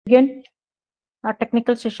Begin our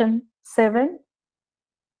technical session 7.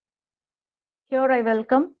 Here I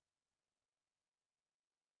welcome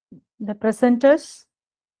the presenters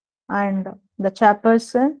and the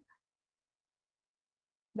chairperson,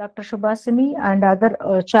 Dr. Shubhasini, and other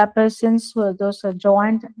chairpersons who are those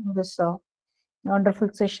joined in this wonderful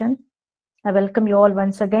session. I welcome you all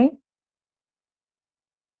once again.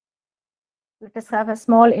 Let us have a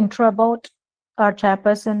small intro about our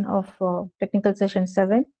chairperson of technical session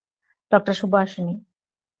 7, Dr. Shubhasini.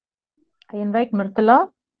 I invite Murtala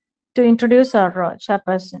to introduce our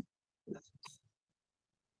chairperson.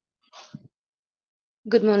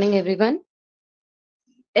 Good morning, everyone.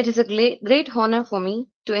 It is a great honor for me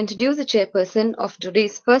to introduce the chairperson of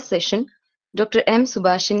today's first session, Dr. M.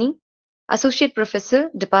 Subhashini, Associate Professor,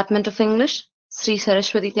 Department of English, Sri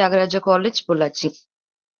Saraswati Tyagaraja College, Pollachi.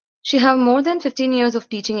 She has more than 15 years of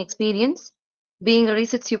teaching experience. Being a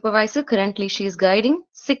research supervisor, currently she is guiding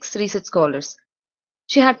 6 research scholars.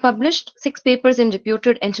 She had published 6 papers in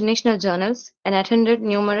reputed international journals and attended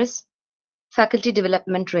numerous faculty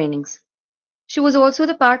development trainings. She was also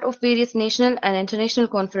the part of various national and international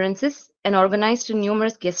conferences and organized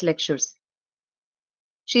numerous guest lectures.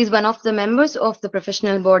 She is one of the members of the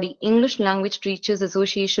professional body English Language Teachers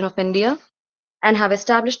Association of India and have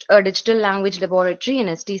established a digital language laboratory in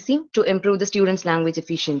STC to improve the students' language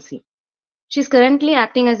efficiency. She is currently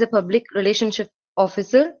acting as a public relationship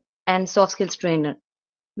officer and soft skills trainer.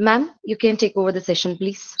 Ma'am, you can take over the session,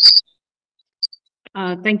 please.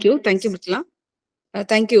 Thank you, Mutla.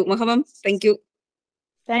 Thank you, Mahamam. Thank you.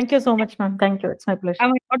 Thank you so much, ma'am. Thank you. It's my pleasure.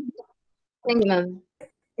 Am I audible? Thank you, ma'am.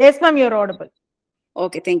 Yes, ma'am, you're audible.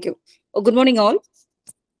 Okay, thank you. Good morning, all.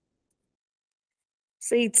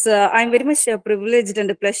 So I'm very much privileged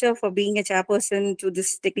and a pleasure for being a chairperson to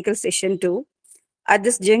this technical session too. At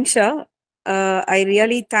this juncture, I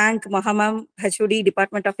really thank Mahamam, HOD,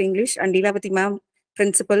 Department of English, and Leelavati ma'am,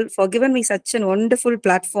 Principal, for giving me such a wonderful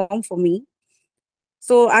platform for me.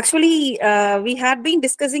 So actually, we had been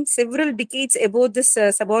discussing several decades about this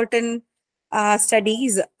subaltern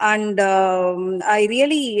studies, and I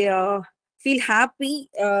really feel happy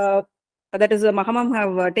that is Mahamam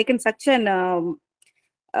have taken such an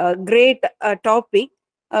great topic.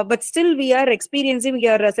 But still, we are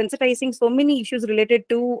sensitizing so many issues related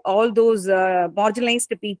to all those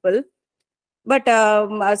marginalized people. But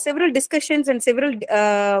several discussions and several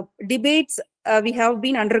debates we have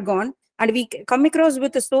been undergone, and we come across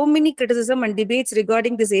with so many criticism and debates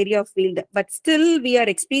regarding this area of field. But still, we are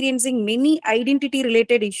experiencing many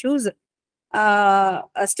identity-related issues.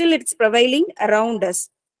 Still, it's prevailing around us.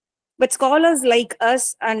 But scholars like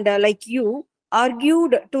us and like you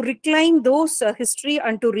argued to reclaim those history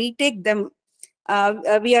and to retake them.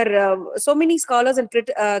 We are so many scholars and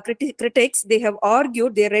critics, they have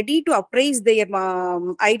argued they're ready to appraise their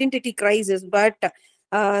identity crisis, but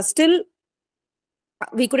still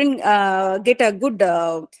we couldn't get a good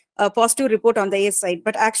positive report on their side.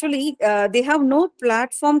 But actually they have no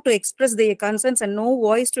platform to express their concerns and no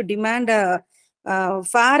voice to demand a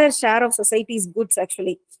fairer share of society's goods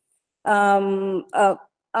actually.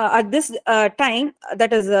 At this time,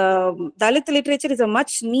 that is, Dalit literature is a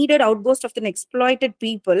much needed outpost of the exploited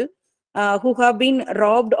people who have been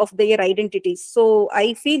robbed of their identities. So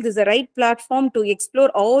I feel this is the right platform to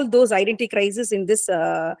explore all those identity crises in this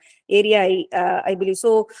area, I believe.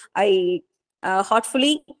 So I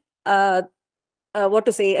heartfully, what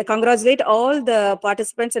to say, I congratulate all the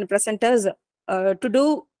participants and presenters to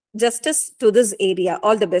do justice to this area.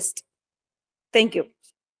 All the best. Thank you.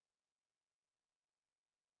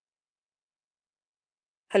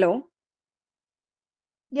 Hello.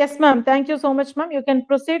 Yes, ma'am. Thank you so much, ma'am. You can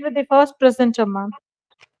proceed with the first presenter, ma'am.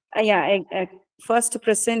 Yeah, first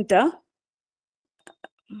presenter.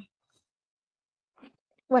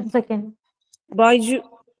 1 second. Baiju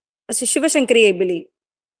Shivashankari, I believe.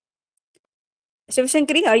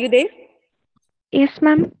 Shivashankari, are you there? Yes,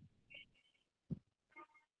 ma'am.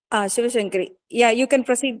 Shivashankari. Yeah, you can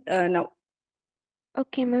proceed now.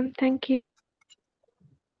 Okay, ma'am. Thank you.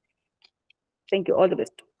 Thank you. All the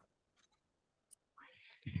best.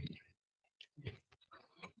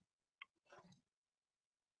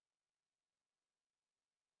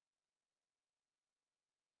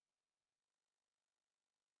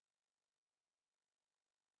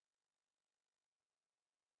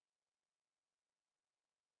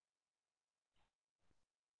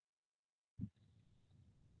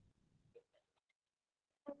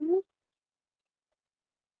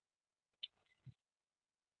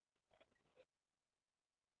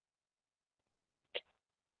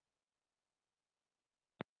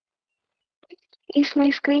 Is my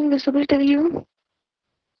screen visible to you?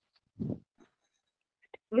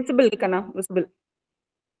 Visible, Kana, visible.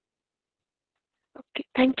 Okay,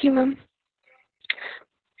 thank you, ma'am.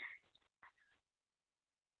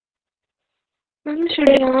 Ma'am, should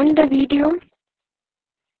I on the video?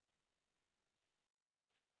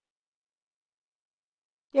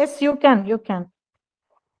 Yes, you can. You can.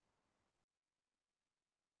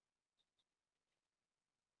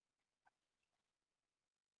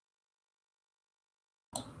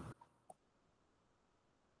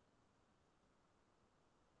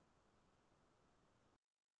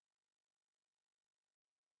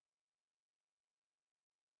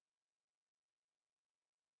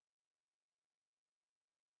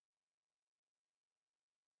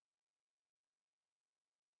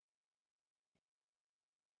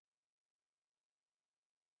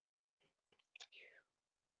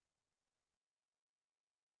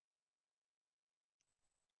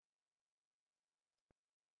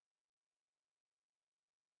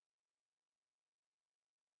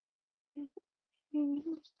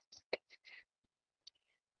 Mhm.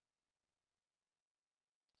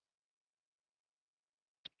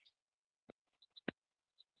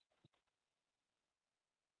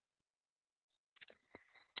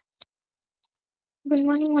 Good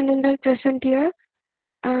morning, one and all present here.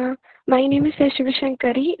 My name is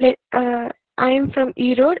Shivashankari. I am from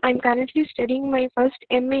Erode. I'm currently studying my first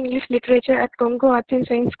MA English Literature at Congo Arts and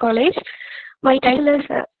Science College. My title is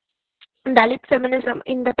Dalit Feminism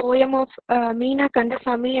in the poem of Meena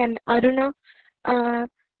Kandasamy and Aruna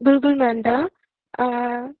Bulbulmanda.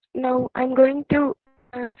 Now I'm going to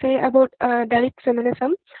say about Dalit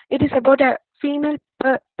feminism. It is about a female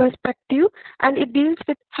perspective, and it deals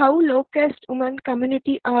with how low caste women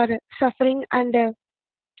community are suffering and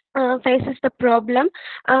faces the problem.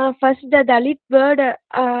 First, the Dalit word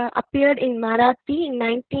appeared in Marathi in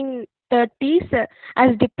 1930s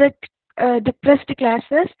as depressed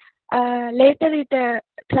classes. Later, it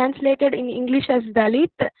translated in English as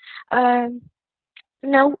Dalit. Uh,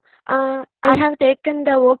 Now, I have taken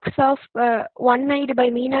the works of One Night by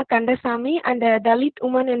Meena Kandasamy and Dalit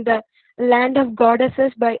Woman in the Land of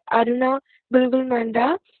Goddesses by Aruna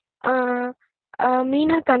Bulbulmanda. Uh,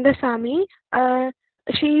 Meena Kandasamy,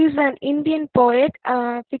 she is an Indian poet,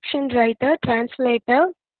 fiction writer, translator.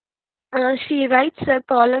 She writes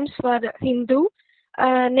columns for the Hindu.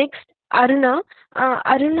 Next, Aruna.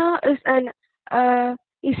 Aruna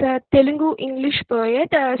is a Telugu English poet.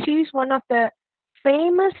 She is one of the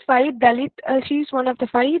famous five Dalit. She is one of the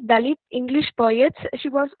five Dalit English poets. She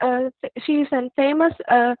is a famous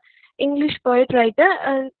English poet writer.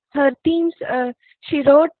 Her themes she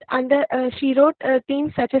wrote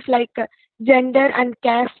themes such as like gender and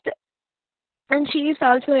caste, and she is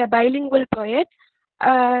also a bilingual poet.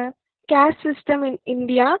 Uh, Caste system in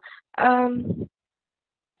India. Um,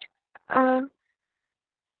 uh,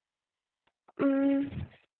 mm,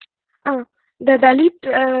 the Dalit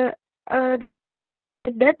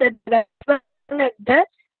that were at the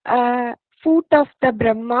foot of the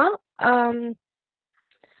Brahma.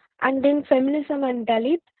 And then feminism and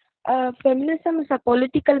Dalit. Feminism is a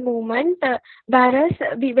political movement, whereas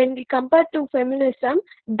when we compare to feminism,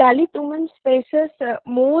 Dalit women faces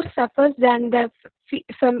more suffers than the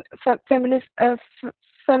feminist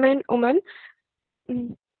feminine woman.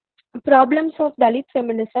 Mm. Problems of Dalit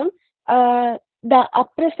feminism. The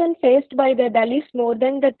oppression faced by the Dalits more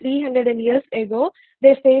than the 300 years ago,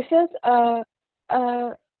 they faces uh,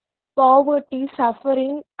 poverty,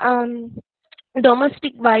 suffering,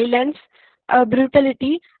 domestic violence,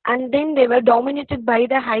 brutality, and then they were dominated by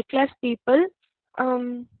the high class people.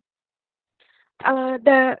 Um,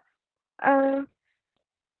 the uh,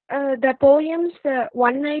 the poems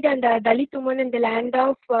One Night and Dalit Woman in the Land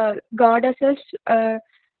of Goddesses uh,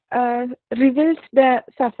 reveals the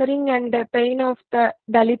suffering and the pain of the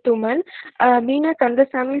Dalit woman. Meena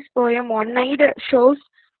Kandasamy's poem One Night shows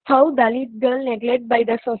how Dalit girl neglected by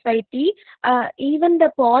the society. Even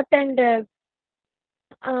the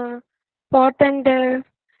uh, pot and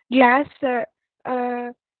glass uh, uh,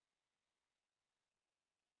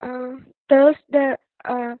 thirst the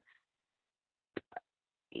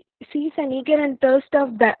sees an eager and thirst of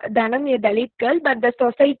Dhanam, a Dalit girl, but the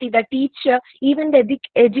society, the teacher, even the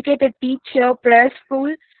educated teacher, press,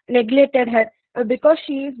 school neglected her because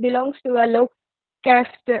she belongs to a low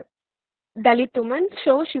caste Dalit woman,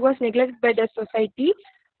 so she was neglected by the society.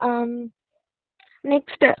 Um,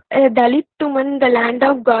 Next, Dalit Woman, the Land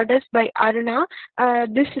of Goddess by Aruna.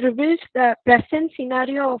 This reveals the present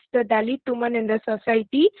scenario of the Dalit woman in the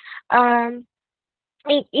society. Um,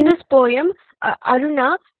 in his poem,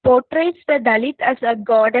 Aruna portrays the Dalit as a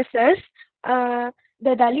goddesses. The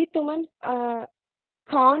Dalit woman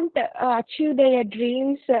can't achieve their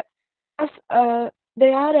dreams. As,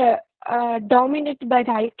 they are dominated by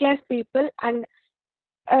the high class people, and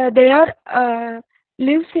they are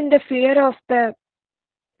lives in the fear of the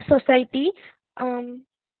society.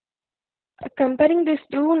 Comparing these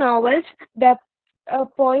two novels, the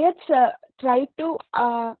poets try to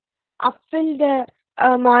upfill the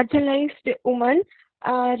marginalized woman.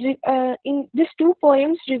 In these two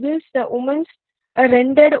poems reveals the woman's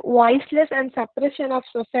rendered voiceless and suppression of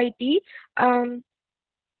society.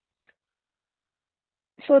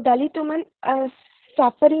 So Dalit woman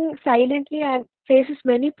suffering silently and faces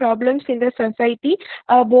many problems in the society.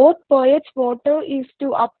 Both poets' motto is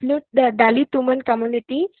to uplift the Dalit woman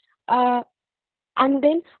community. And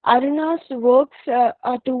then Aruna's works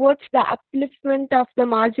towards the upliftment of the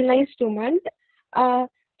marginalized woman.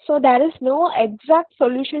 So there is no exact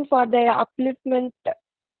solution for their upliftment.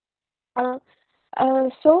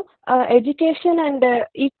 Education and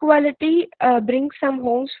equality bring some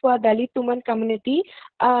homes for Dalit women community.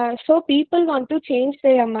 So people want to change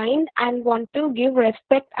their mind and want to give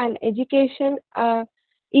respect and education,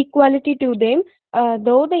 equality to them.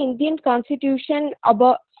 Though the Indian Constitution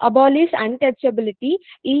abolishes untouchability,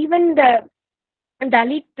 even the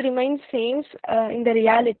Dalit remains same in the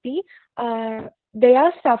reality. They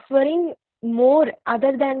are suffering more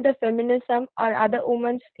other than the feminism or other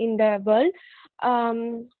women in the world.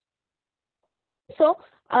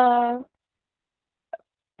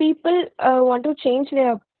 People want to change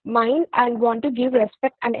their mind and want to give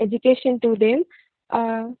respect and education to them.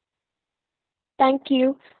 Thank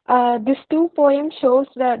you. This two poems shows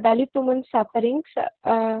the Dalit women's sufferings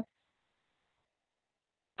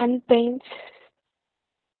and pains.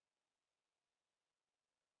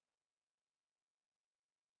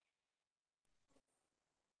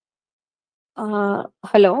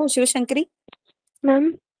 Hello, Shivashankari.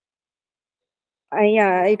 Ma'am?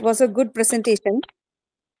 Yeah, it was a good presentation.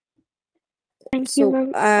 Thank you,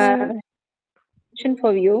 ma'am. Question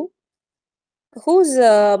for you. Who's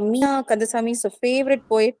Meena Kandasami's favorite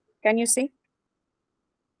poet? Can you say?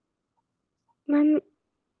 Ma'am,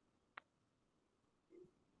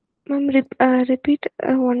 repeat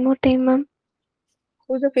one more time, ma'am.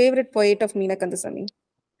 Who's the favorite poet of Meena Kandasamy?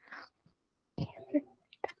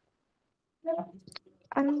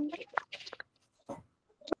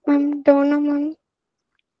 Ma'am, don't know, ma'am.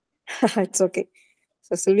 It's okay.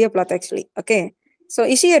 So Sylvia Plath, actually. Okay. So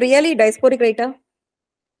is she a really diasporic writer?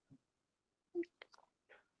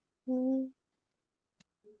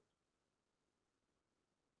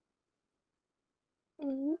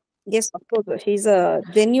 Yes, of course. She's a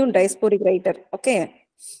genuine diasporic writer. Okay.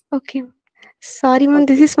 Okay. Sorry, ma'am.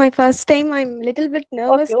 This is my first time. I'm a little bit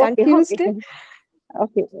nervous, confused.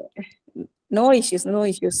 Okay. No issues. No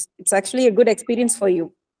issues. It's actually a good experience for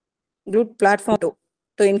you. Good platform to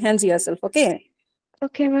enhance yourself. Okay.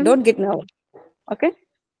 Okay, ma'am. Don't get nervous. Okay.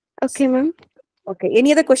 Okay, ma'am. Okay.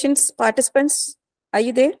 Any other questions, participants? Are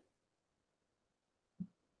you there?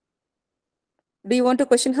 Do you want to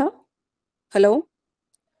question her? Hello?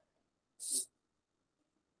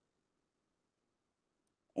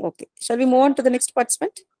 Okay. Shall we move on to the next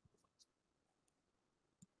participant?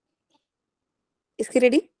 Is he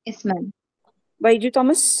ready? Yes, ma'am. Baiju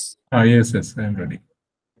Thomas? Yes, I am ready.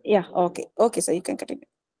 Yeah. Okay. Okay, so you can continue.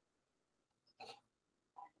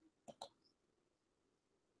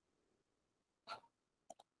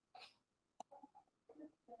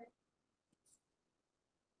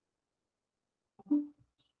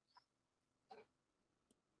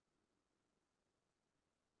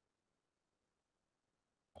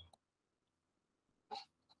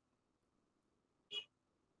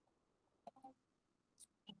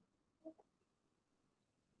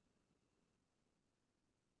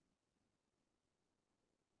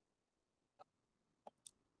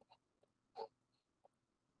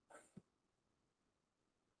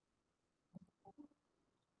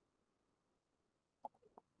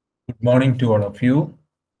 Good morning to all of you.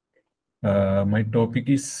 My topic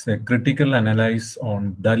is a critical analysis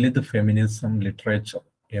on Dalit feminism literature,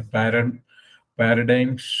 a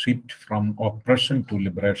paradigm shift from oppression to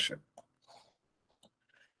liberation.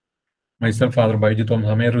 Myself, Father Baiju Thomas,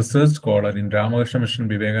 I'm a research scholar in Ramakrishna Mission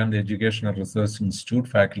Vivekananda Educational Research Institute,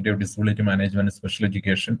 Faculty of Disability Management and Special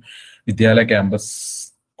Education, Vidyalaya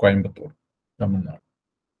Campus, Coimbatore, Tamil Nadu.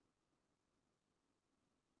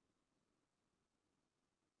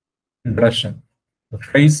 Introduction. The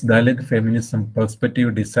phrase Dalit feminism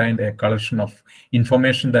perspective designed a collection of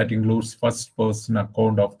information that includes first-person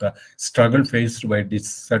account of the struggle faced by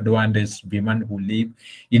disadvantaged women who live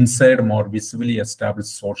inside more visibly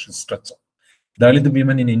established social structure. Dalit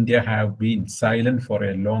women in India have been silent for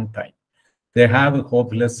a long time. They have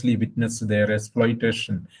hopelessly witnessed their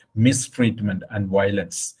exploitation, mistreatment, and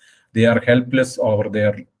violence. They are helpless over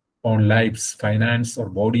their own lives, finance, or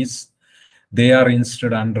bodies. They are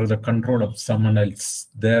instead under the control of someone else.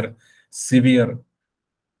 Their severe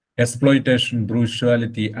exploitation,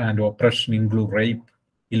 brutality, and oppression include rape,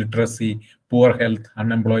 illiteracy, poor health,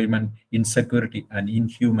 unemployment, insecurity, and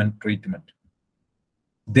inhuman treatment.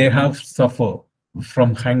 They have suffered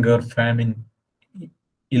from hunger, famine,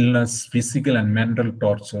 illness, physical and mental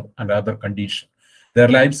torture, and other conditions. Their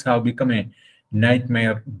lives have become a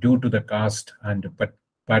nightmare due to the caste and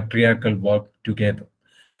patriarchal work together.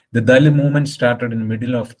 The Dalit movement started in the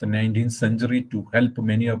middle of the 19th century to help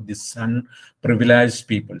many of these unprivileged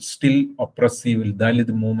people. Still, oppressive Dalit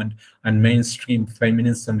movement and mainstream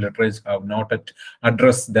feminism literature have not yet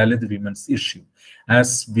addressed Dalit women's issue.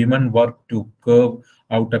 As women work to carve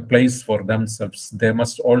out a place for themselves, they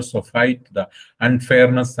must also fight the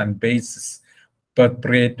unfairness and basis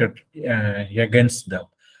perpetrated against them.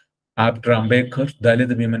 After Ambedkar,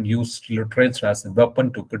 Dalit women used literature as a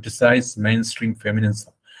weapon to criticize mainstream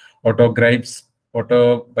feminism.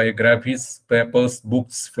 Autobiographies, papers,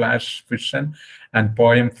 books, flash fiction, and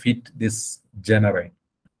poem fit this genre.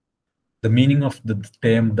 The meaning of the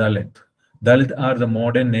term Dalit. Dalit are the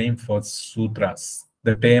modern name for Sudras.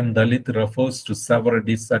 The term Dalit refers to several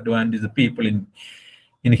disadvantaged people. In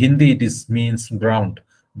Hindi, it means ground.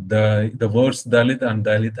 The words Dalit and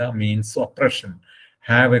Dalita means oppression,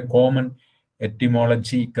 have a common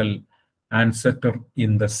etymological ancestor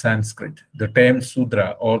in the Sanskrit. The term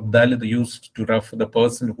Sudra or Dalit used to refer the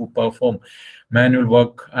person who perform manual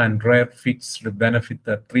work and rare fixed benefit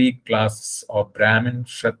the three classes of Brahmin,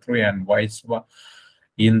 Kshatriya, and Vaishya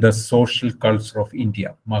in the social culture of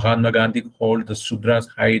India. Mahatma Gandhi called the Sudras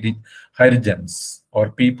Harijans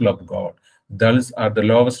or people of God. Dalits are the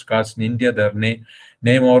lowest caste in India. Their name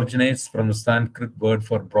originates from the Sanskrit word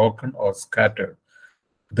for broken or scattered.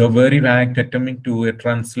 The very act attempting to a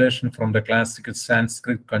translation from the classical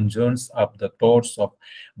Sanskrit conjures up the thoughts of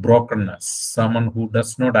brokenness, someone who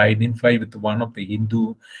does not identify with one of the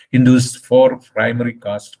Hindus' four primary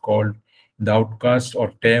castes called the outcast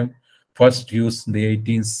or term first used in the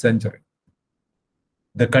 18th century.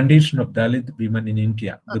 The condition of Dalit women in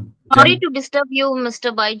India. Sorry to disturb you,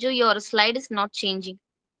 Mr. Baiju. Your slide is not changing.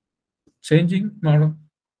 Changing, madam?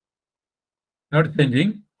 Not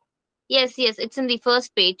changing? Yes, it's in the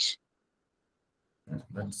first page.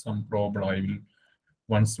 That's some problem.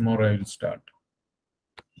 Once more I will start.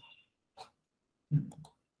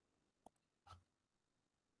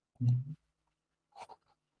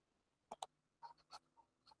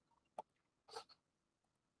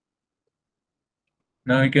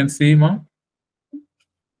 Now you can see, ma'am?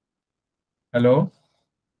 Hello?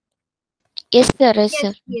 Yes, sir. Yes,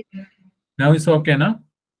 sir. Yes. Now it's okay, now?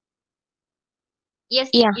 Yes,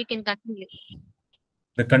 Yeah. you can continue.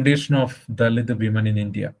 The condition of Dalit women in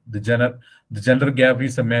India. The gender gap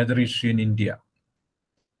is a major issue in India.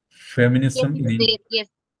 Feminism in India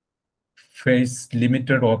face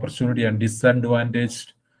limited opportunity and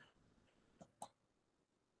disadvantaged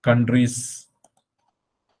countries'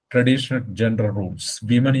 traditional gender roles.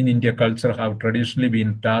 Women in India culture have traditionally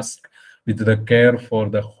been tasked with the care for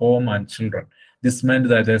the home and children. This meant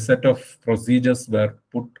that a set of procedures were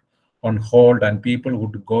put on hold and people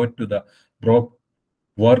would go to the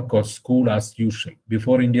work or school as usual.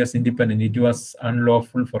 Before India's independence, it was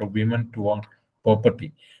unlawful for women to own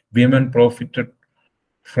property. Women profited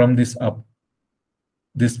from this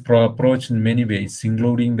approach in many ways,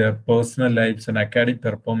 including their personal lives and academic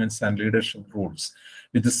performance and leadership roles.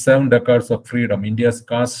 With the 7 decades of freedom, India's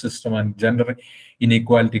caste system and gender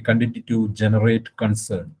inequality continue to generate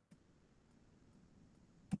concern.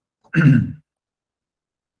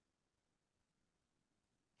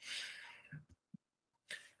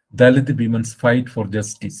 Dalit women's fight for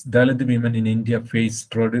justice. Dalit women in India face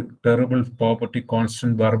terrible poverty,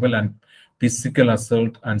 constant verbal and physical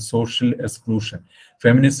assault, and social exclusion.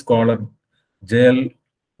 Feminist scholar J.L.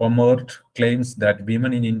 Omert claims that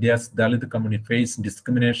women in India's Dalit community face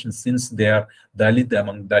discrimination since they are Dalit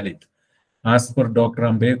among Dalit. As per Dr.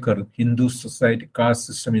 Ambedkar, Hindu society caste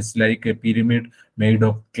system is like a pyramid made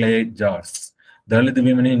of clay jars. Dalit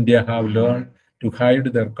women in India have learned to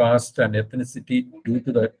hide their caste and ethnicity due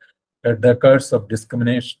to the decades of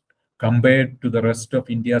discrimination. Compared to the rest of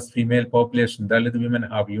India's female population, Dalit women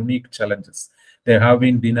have unique challenges. They have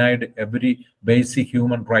been denied every basic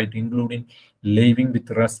human right, including living with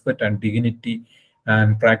respect and dignity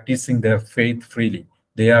and practicing their faith freely.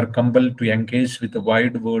 They are compelled to engage with the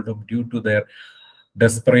wide world due to their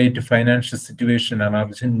desperate financial situation and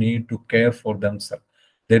urgent need to care for themselves.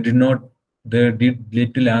 They do not They did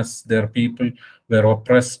little as their people were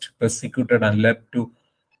oppressed, persecuted, and left to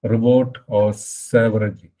revolt or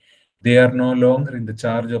savagery. They are no longer in the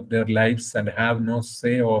charge of their lives and have no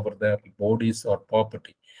say over their bodies or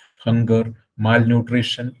property. Hunger,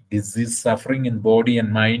 malnutrition, disease, suffering in body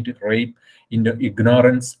and mind, rape,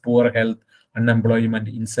 ignorance, poor health, unemployment,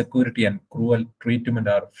 insecurity, and cruel treatment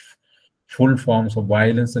are full forms of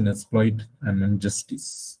violence and exploit and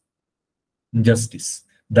injustice.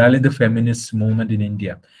 Dalit feminist movement in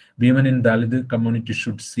India. Women in Dalit community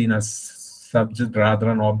should seen as subject rather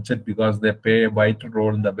than object because they play a vital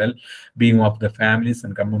role in the well-being of the families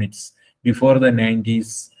and communities. Before the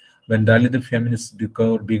 90s, when Dalit feminists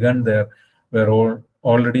began, there were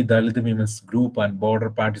already Dalit women's group and border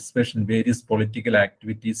participation in various political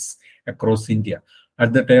activities across India.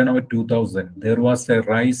 At the turn of 2000, there was a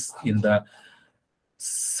rise in the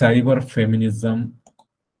cyber feminism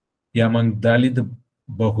among Dalit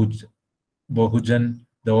Bahujan.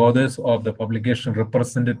 The authors of the publication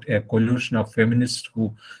represented a coalition of feminists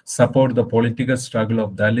who support the political struggle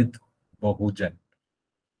of Dalit Bahujan.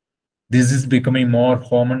 This is becoming more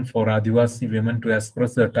common for Adivasi women to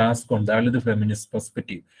express their task on Dalit feminist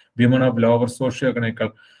perspective. Women of lower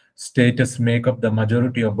socioeconomic status make up the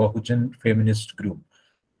majority of Bahujan feminist group.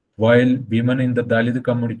 While women in the Dalit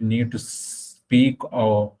community need to speak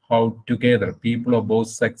out together, people of both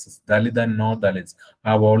sexes, Dalit and non-Dalits,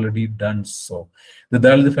 have already done so. The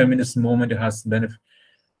Dalit feminist movement has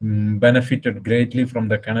benefited greatly from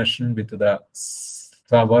the connection with the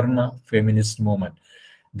Savarna feminist movement.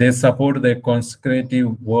 They support the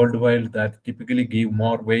conservative worldwide that typically give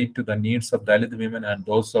more weight to the needs of Dalit women and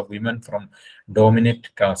those of women from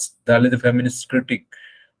dominant caste. Dalit feminist critic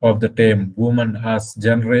of the term woman has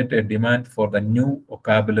generated a demand for the new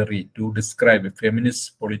vocabulary to describe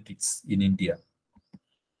feminist politics in India.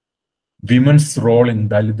 Women's role in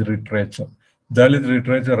Dalit literature. Dalit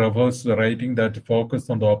literature refers to the writing that focus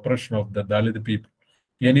on the oppression of the Dalit people.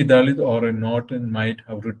 Any Dalit or a Norton might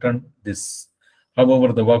have written this.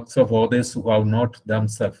 However, the works of others who have not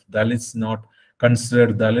themselves Dalits not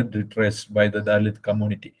considered Dalit literature by the Dalit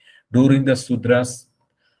community. During the Sudras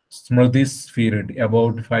Smriti's period,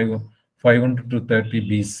 about 500 to 30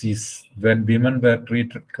 BCs, when women were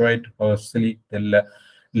treated quite harshly, the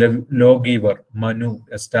lawgiver Manu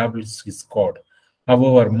established his code.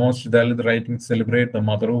 However, most Dalit writings celebrate the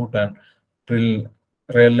motherhood and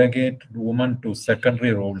relegate women to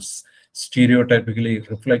secondary roles, stereotypically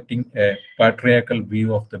reflecting a patriarchal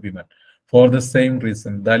view of the women. For the same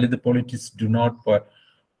reason, Dalit politics do not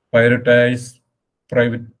prioritize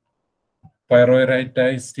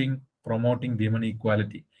prioritizing promoting women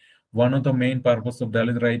equality. One of the main purposes of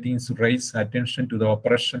Dalit writing is to raise attention to the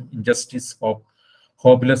oppression, injustice,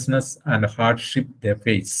 hopelessness, and hardship they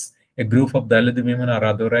face. A group of Dalit women are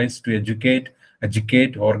authorized to educate,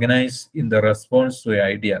 organize in the response to the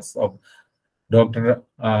ideas of Dr.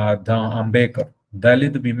 Ambedkar.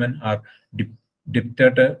 Dalit women are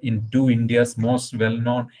depicted in two India's most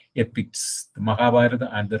well-known epics, the Mahabharata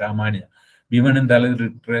and the Ramayana. Women in Dalit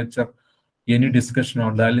literature, any discussion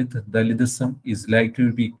on Dalitism is likely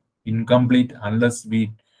to be incomplete unless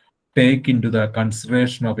we take into the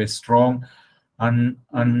consideration of a strong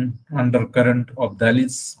undercurrent of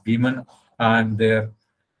Dalits, women, and their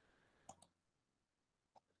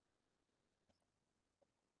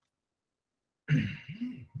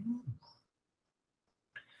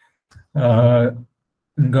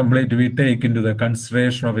incomplete. We take into the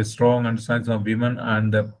consideration of a strong understanding of women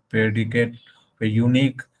and the predicate a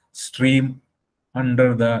unique stream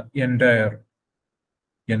under the entire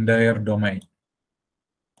domain.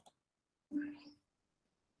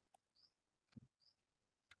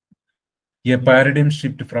 A paradigm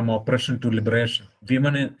shift from oppression to liberation.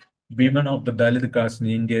 Women of the Dalit caste in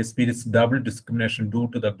India experience double discrimination due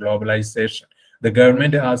to the globalization. The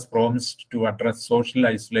government has promised to address social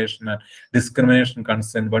isolation and discrimination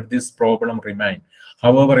concern, but this problem remains.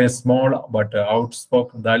 However, a small but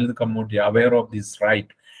outspoken Dalit community aware of this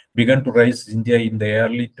right began to rise in India in the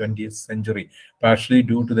early 20th century, partially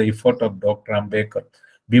due to the effort of Dr. Ambedkar.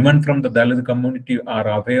 Women from the Dalit community are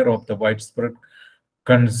aware of the widespread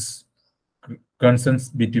concerns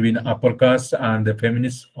between upper caste and the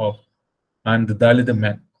feminists and the Dalit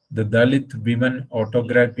men. The Dalit women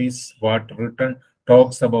autographies what written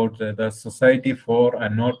talks about the society for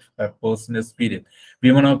and not her personal spirit.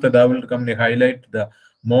 Women of the Dalit community highlight the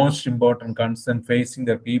most important concern facing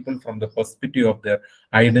their people from the perspective of their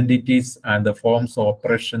identities and the forms of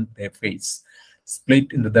oppression they face.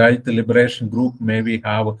 Split in the Dalit liberation group maybe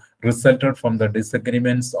have resulted from the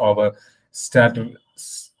disagreements over strategy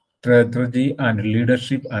and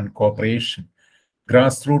leadership and cooperation.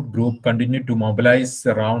 grassroots group continue to mobilize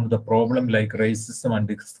around the problem like racism and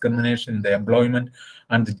discrimination in the employment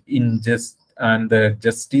and the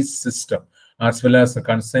justice system, as well as a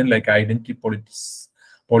concern like identity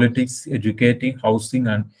politics, educating, housing,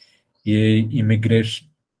 and immigration.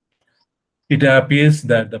 It appears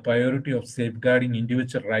that the priority of safeguarding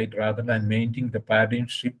individual rights rather than maintaining the paradigm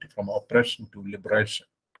shift from oppression to liberation.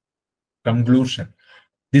 Conclusion.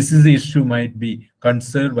 This is the issue might be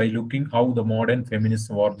considered by looking how the modern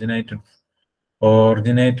feminism originated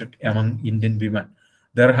among Indian women.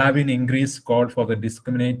 There have been increased call for the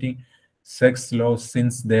discriminating sex laws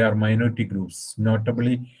since they are minority groups.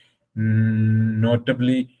 Notably,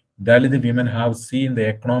 Dalit women have seen the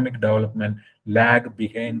economic development lag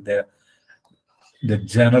behind the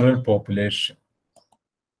general population.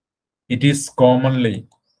 It is commonly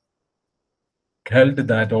held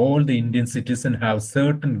that all the Indian citizens have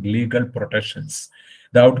certain legal protections.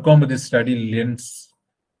 The outcome of this study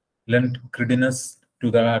lent credence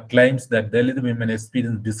to the claims that Dalit women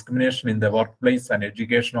experience discrimination in the workplace and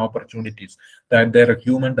education opportunities, that their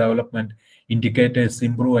human development indicators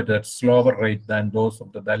improve at a slower rate than those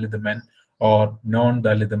of the Dalit men or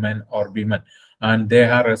non-Dalit men or women, and they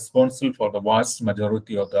are responsible for the vast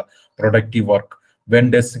majority of the productive work. When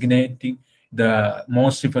designating the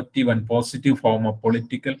most effective and positive form of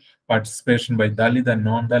political participation by Dalit and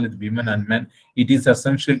non-Dalit women and men, it is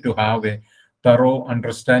essential to have a thorough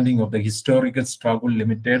understanding of the historical struggle,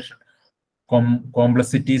 limitation,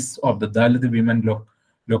 complexities of the Dalit women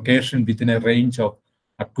location within a range of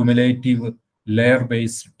accumulative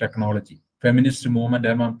layer-based technology. Feminist movement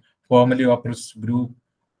among formerly oppressed group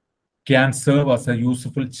can serve as a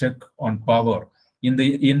useful check on power. In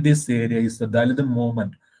this area is the Dalit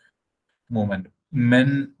movement.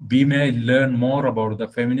 We may learn more about the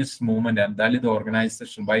feminist movement and Dalit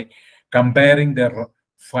organization by comparing their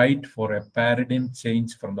fight for a paradigm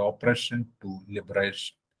change from the oppression to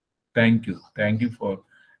liberation. Thank you. Thank you for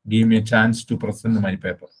giving me a chance to present my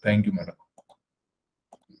paper. Thank you, madam.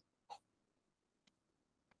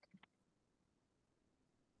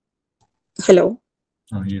 Hello.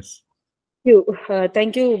 Yes.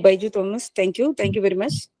 Thank you, Baiju Thomas. Thank you very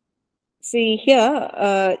much. See here,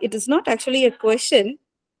 it is not actually a question.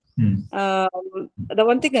 The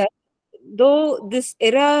one thing, though this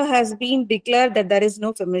era has been declared that there is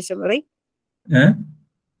no feminism, right?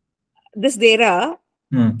 This era,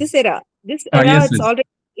 yes, already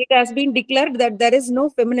it has been declared that there is no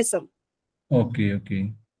feminism.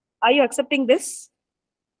 Okay. Are you accepting this?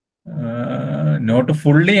 Not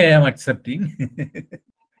fully, I am accepting.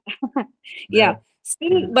 Yeah,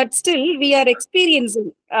 still we are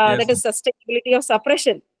experiencing that is sustainability of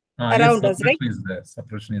suppression around us, right?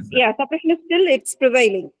 Suppression is there. Yeah, suppression is still it's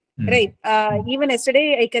prevailing, right? Even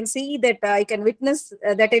yesterday, I can see that I can witness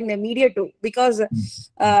that in the media too, because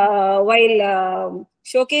while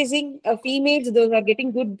showcasing females, those are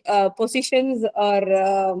getting good positions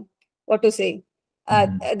or what to say,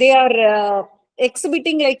 they are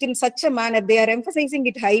exhibiting like in such a manner, they are emphasizing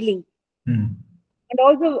it highly. And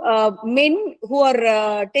also men who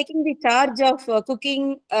are taking the charge of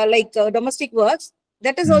cooking, like domestic works,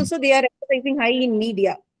 that is also they are emphasizing high in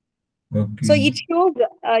media. Okay. So it shows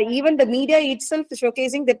even the media itself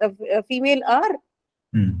showcasing that female are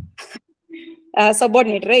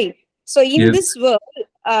subordinate, right? So in this world,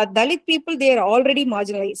 Dalit people, they are already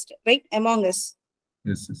marginalized, right, among us.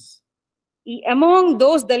 Yes. Among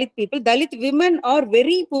those Dalit people, Dalit women are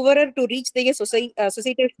very poorer to reach their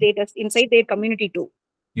societal status inside their community too.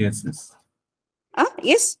 Yes.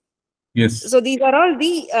 Yes. So these are all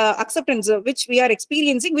the acceptance which we are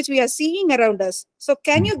experiencing, which we are seeing around us. So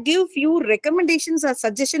can you give few recommendations or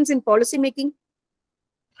suggestions in policy making?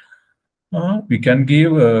 We can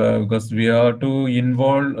give because we are to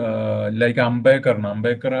involve like Ambedkar.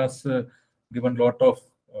 Ambedkar has given a lot of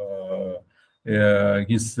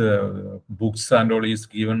his books and all. He's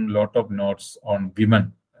given a lot of notes on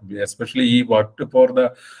women. Especially he worked for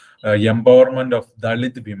the empowerment of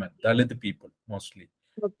Dalit women, Dalit people mostly.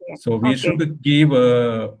 Okay. So we should give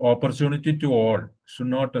opportunity to all. Should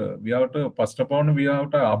not. We have to first of all we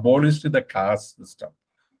have to abolish the caste system.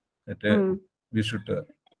 That we should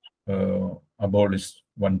abolish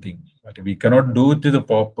one thing, but we cannot do it to the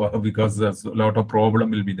pop because there's a lot of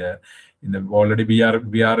problem will be there. Already we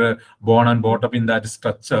are born and brought up in that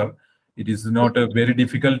structure. It is not very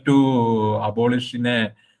difficult to abolish in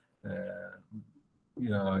a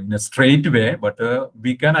straight way, but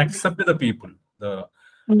we can accept the people.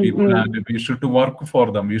 People, and we should work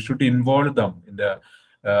for them. We should involve them in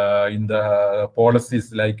the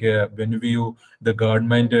policies. Like when the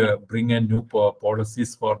government bring a new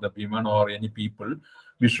policies for the women or any people,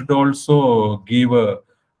 we should also give a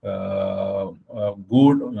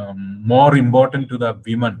good, more important to the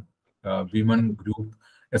women group,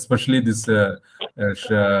 especially this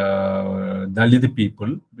Dalit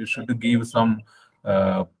people. We should give some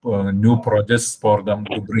new projects for them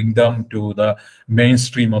to bring them to the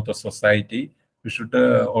mainstream of the society. We should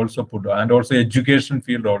also put, and also education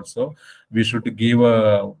field also, we should give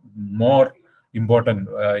more important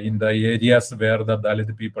in the areas where the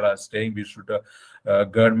Dalit people are staying. We should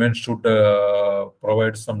government should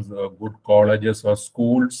provide some good colleges or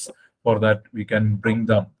schools for that we can bring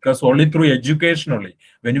them, because only through education only,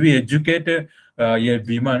 when we educate a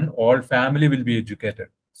woman, all family will be educated.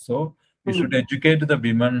 So we should educate the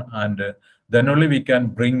women, and then only we can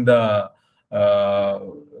bring the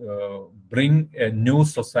bring a new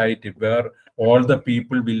society where all the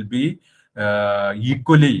people will be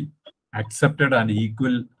equally accepted and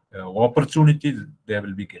equal opportunities they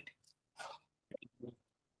will be getting.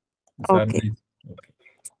 Okay.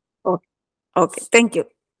 Okay. Thank you.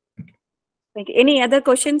 Thank you. Any other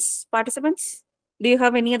questions, participants? Do you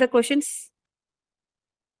have any other questions?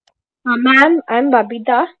 Ma'am, I'm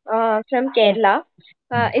Babita from Kerala.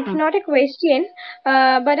 It's not a question,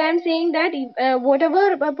 but I'm saying that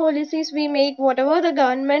whatever policies we make, whatever the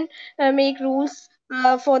government make rules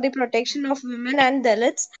for the protection of women and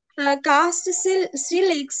Dalits, caste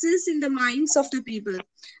still exists in the minds of the people.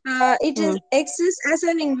 It exists as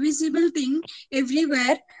an invisible thing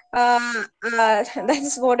everywhere. That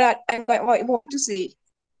is what I want to say.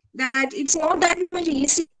 That it's not that much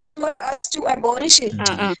easy for us to abolish it,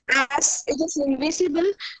 as it is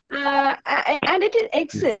invisible and it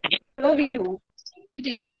exists. Whatever we do, it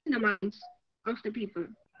exists in the minds of the people.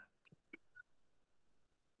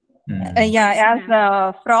 Yeah,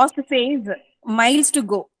 as Frost says, miles to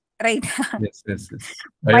go, right? Yes.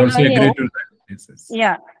 I also agree to that. Yes.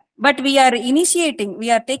 Yeah, but we are initiating,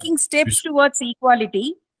 we are taking steps towards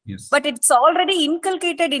equality. Yes. But it's already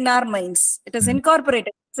inculcated in our minds. It is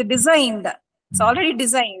incorporated. It's designed. It's already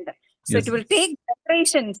designed. So it will take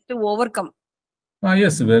generations to overcome.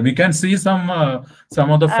 Yes, we can see some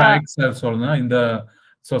of the facts also in the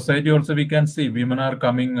society. Also, we can see women are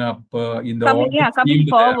coming up in the coming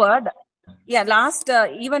forward. Yeah,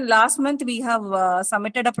 even last month we have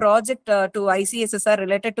submitted a project to ICSSR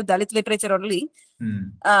related to Dalit literature only.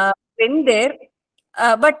 When there.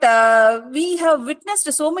 But we have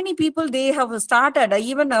witnessed so many people, they have started,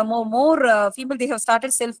 even more people, they have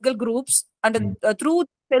started self-help groups, and through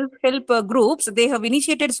self-help groups, they have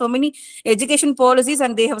initiated so many education policies,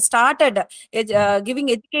 and they have started giving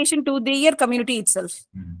education to their community itself.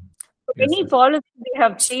 So many policies they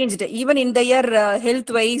have changed, even in their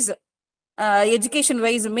health-wise,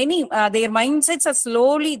 education-wise, many, their mindsets are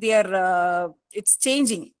slowly, it's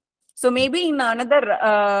changing. So maybe in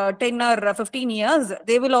another 10 or 15 years,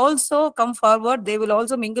 they will also come forward. They will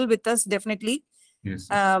also mingle with us, definitely. Yes.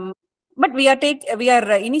 But we are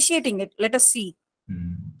initiating it. Let us see.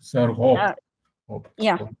 Sir, hope.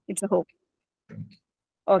 Yeah, it's a hope. Thank you.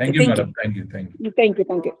 Okay, thank you, madam. Thank you.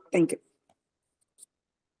 Thank you.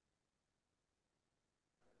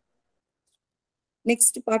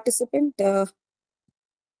 Next participant. Hi,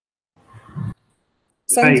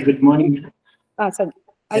 good morning. Sir.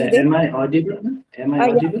 Am I audible?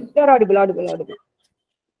 Audible? You're audible.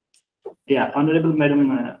 Yeah, Honorable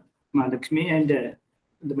Madam Mahalakshmi and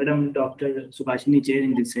the Madam Dr. Subhashini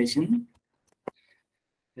chairing this session.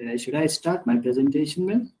 Should I start my presentation,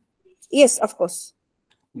 ma'am? Yes, of course.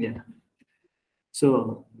 Yeah.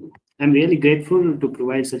 So I'm really grateful to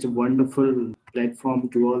provide such a wonderful platform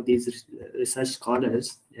to all these research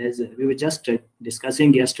scholars. As we were just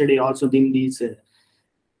discussing yesterday, also in these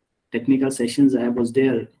technical sessions, I was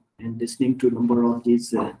there and listening to a number of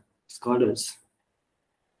these scholars.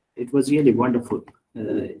 It was really wonderful.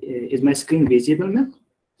 Is my screen visible, ma'am?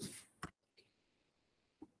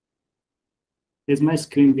 Is my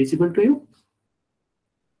screen visible to you?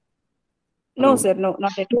 No, sir. No,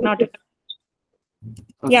 not yet. Okay.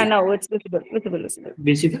 Yeah, no, it's visible.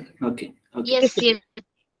 Visible? Okay. Yes.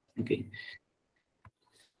 Okay.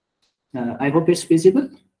 I hope it's visible.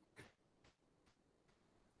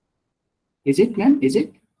 Is it, ma'am? Is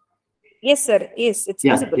it? Yes, sir. Yes, it's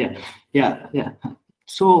visible. Yeah.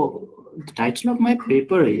 So the title of my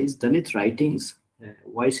paper is Dalit Writings,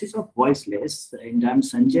 Voices of Voiceless, and I'm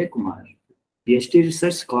Sanjay Kumar, PhD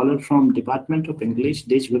research scholar from Department of English,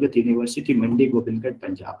 Desh Bhagat University, Mandi, Gobindgarh,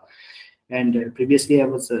 Punjab. And previously I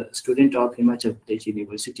was a student of Himachal Pradesh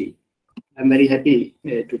University. I'm very happy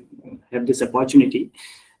to have this opportunity.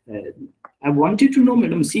 I wanted to know,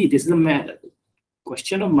 madam, see, this is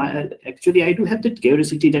question of my, actually, I do have that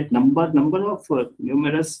curiosity that number of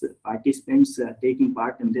numerous participants taking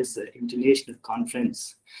part in this international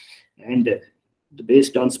conference, and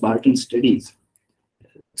based on Spartan studies.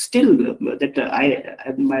 Still,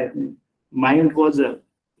 that my mind was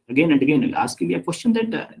again and again asking me a question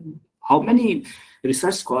that how many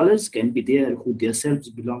research scholars can be there who themselves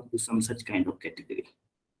belong to some such kind of category?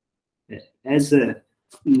 As a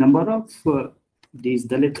number of these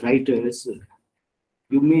Dalit writers,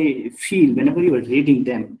 you may feel whenever you are reading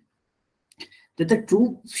them that the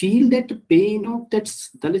true feel that the pain of that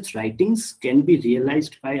Dalit writings can be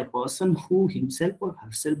realized by a person who himself or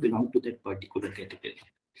herself belong to that particular category.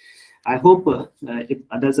 I hope if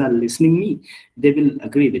others are listening me, they will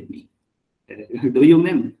agree with me. Do you,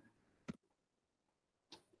 ma'am?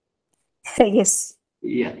 Yes.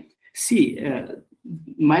 Yeah. See,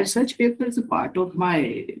 my research paper is a part of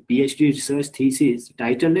my PhD research thesis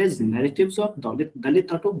titled as Narratives of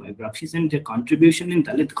Dalit Autobiographies and Their Contribution in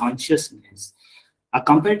Dalit Consciousness, a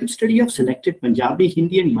comparative study of selected Punjabi,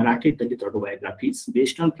 Hindi, and Marathi Dalit autobiographies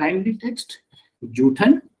based on primary text,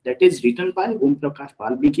 Juthan, that is written by Om Prakash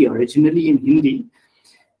Valmiki originally in Hindi,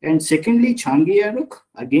 and secondly, Changiyaruk,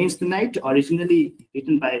 Against the Night, originally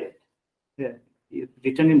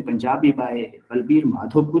written in Punjabi by Balbir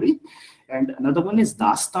Madhavpuri, and another one is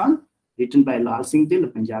Dastan, written by Lal Singh Dill, a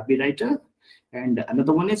Punjabi writer, and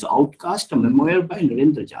another one is Outcast, a memoir by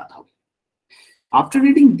Narendra Jadhav. After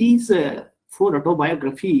reading these 4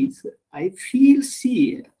 autobiographies, I feel,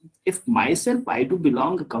 see, if myself, I do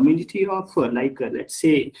belong a community of let's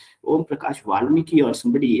say Om Prakash Valmiki or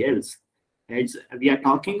somebody else, as we are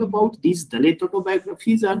talking about, these Dalit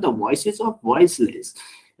autobiographies are the voices of voiceless.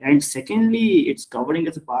 And secondly, it's covering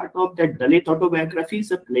as a part of that Dalit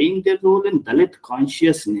autobiographies are playing their role in Dalit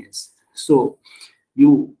consciousness. So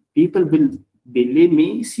you people will believe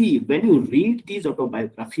me, see, when you read these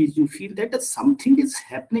autobiographies, you feel that something is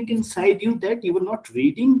happening inside you, that you are not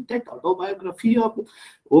reading that autobiography of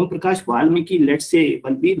Om Prakash Valmiki, let's say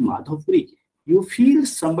Balbir Madhavpuri. You feel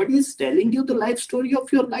somebody is telling you the life story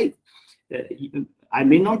of your life. I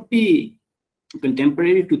may not be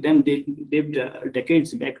contemporary to them, they lived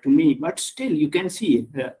decades back to me, but still you can see,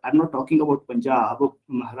 I'm not talking about Punjab or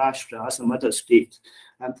Maharashtra or some other states.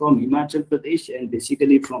 I'm from Himachal Pradesh and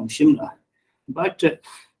basically from Shimla. But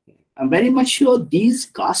I'm very much sure these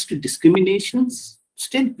caste discriminations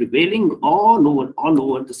still prevailing all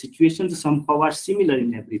over. The situations somehow are similar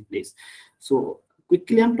in every place. So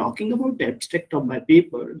quickly, I'm talking about the abstract of my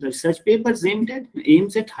paper. The research paper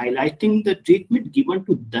aims at highlighting the treatment given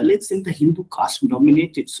to Dalits in the Hindu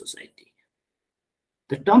caste-dominated society.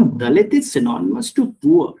 The term Dalit is synonymous to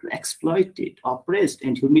poor, exploited, oppressed,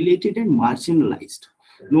 and humiliated and marginalized,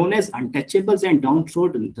 known as untouchables and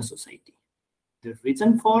downtrodden in the society. The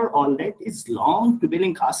reason for all that is long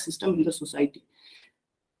prevailing caste system in the society.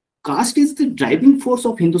 Caste is the driving force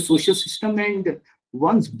of Hindu social system, and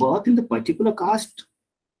one's birth in the particular caste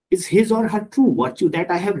is his or her true virtue. That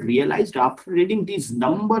I have realized after reading these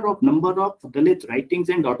number of Dalit writings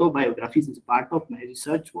and autobiographies as part of my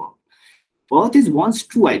research work. Birth is one's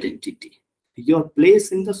true identity. Your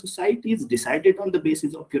place in the society is decided on the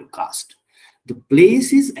basis of your caste. The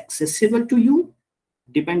place is accessible to you,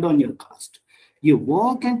 depend on your caste. Your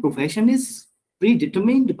work and profession is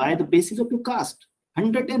predetermined by the basis of your caste.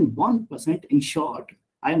 101%. In short,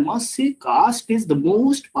 I must say caste is the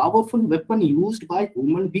most powerful weapon used by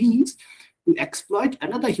human beings to exploit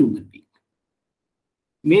another human being.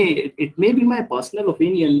 It may be my personal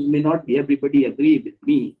opinion, may not be everybody agree with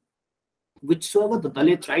me. Whichsoever the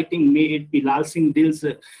Dalit writing, may it be Lal Singh Dill's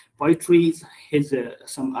poetries, his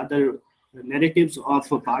some other narratives of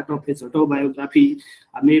a part of his autobiography.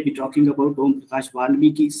 I may be talking about Om Prakash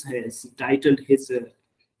Valmiki's titled his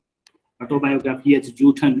autobiography as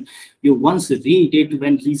Juthan. You once read it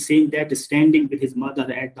when he's saying that standing with his mother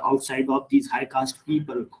at the outside of these high caste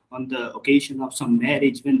people on the occasion of some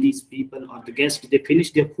marriage, when these people or the guests, they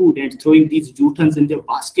finish their food and throwing these Juthans in their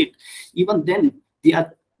basket. Even then, they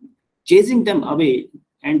are chasing them away,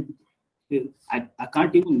 and I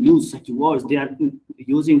can't even use such words they are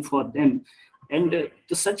using for them. And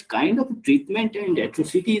such kind of treatment and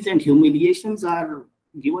atrocities and humiliations are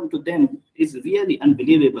given to them is really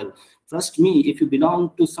unbelievable. Trust me, if you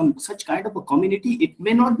belong to some such kind of a community, it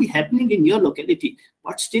may not be happening in your locality,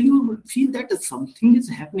 but still you will feel that something is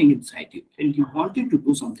happening inside you and you wanted to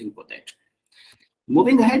do something for that.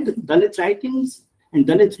 Moving ahead, Dalit writings and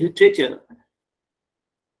Dalit literature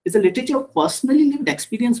is a literature of personally lived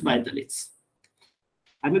experience by Dalits.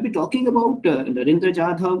 I may be talking about Narendra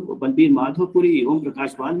Jadhav, Balbir Madhavpuri, Om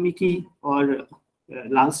Prakash Valmiki, or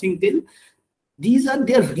Lal Singh Dill. These are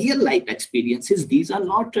their real life experiences. These are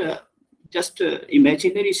not just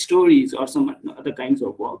imaginary stories or some other kinds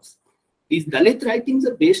of works. These Dalit writings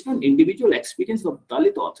are based on individual experience of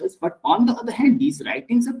Dalit authors, but on the other hand, these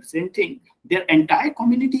writings are presenting their entire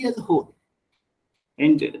community as a whole.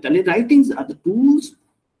 And Dalit writings are the tools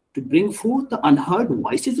to bring forth the unheard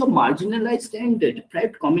voices of marginalized and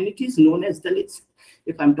deprived communities known as Dalits.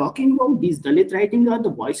 If I'm talking about these Dalit writings are the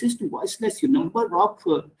voices to voiceless, a number of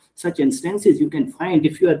such instances you can find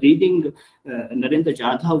if you are reading Narendra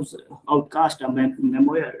Jadhav's Outcast, a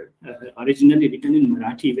memoir originally written in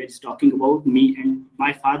Marathi, where it's talking about me and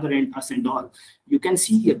my father and us and all. You can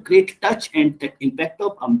see a great touch and the impact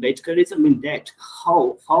of Ambedkarism in that,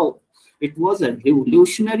 how it was a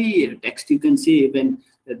revolutionary text, you can say, when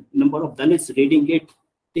the number of Dalits reading it,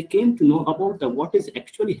 they came to know about what is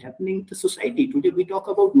actually happening in the society. Today we talk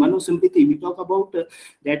about Manusamriti, we talk about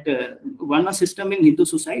that Varna system in Hindu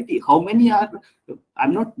society. How many are,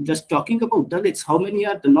 I'm not just talking about Dalits, how many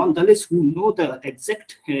are the non-Dalits who know the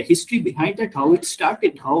exact history behind it, how it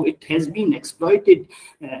started, how it has been exploited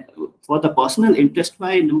for the personal interest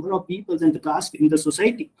by a number of people and the caste in the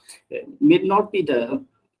society. May not be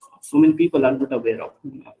so many people are not aware of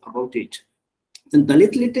about it. And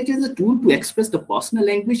Dalit literature is a tool to express the personal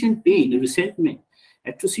anguish and pain, resentment,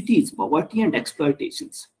 atrocities, poverty, and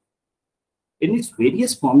exploitations. In its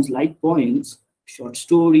various forms, like poems, short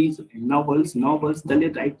stories, novels,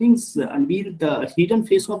 Dalit writings unveil the hidden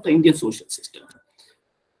face of the Indian social system.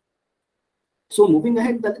 So moving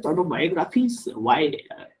ahead, Dalit autobiographies, why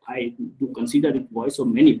I do consider it voice of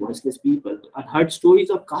many voiceless people, unheard stories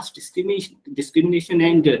of caste discrimination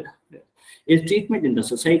and ill treatment in the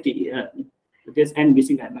society. This and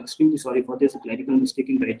missing, I'm extremely sorry for this clerical mistake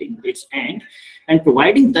in writing its and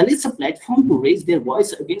providing Dalits a platform to raise their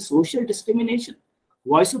voice against social discrimination.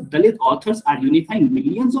 Voice of Dalit authors are unifying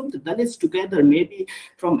millions of the Dalits together, maybe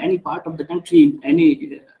from any part of the country,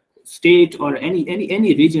 any state or any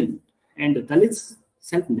region. And the Dalits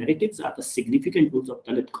self-narratives are the significant tools of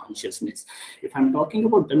Dalit consciousness. If I'm talking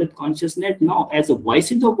about Dalit consciousness now as a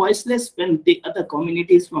voices of voiceless, when the other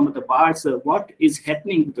communities from other parts, what is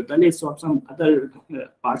happening with the Dalits of some other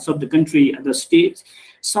parts of the country, other states,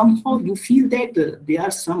 somehow you feel that they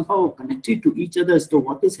are somehow connected to each other. So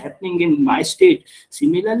what is happening in my state,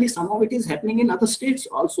 similarly, somehow it is happening in other states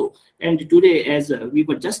also. And today, as we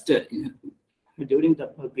were just during the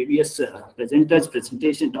previous presenter's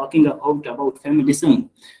presentation talking about feminism.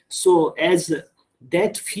 So as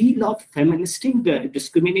that field of feministic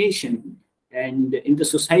discrimination and in the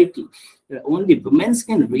society, only women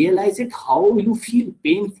can realize it, how you feel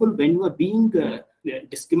painful when you are being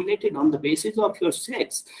discriminated on the basis of your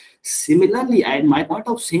sex. Similarly, my point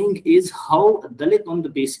of saying is how Dalit on the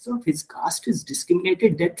basis of his caste is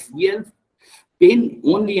discriminated, that real pain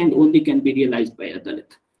only and only can be realized by a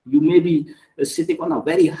Dalit. You may be sitting on a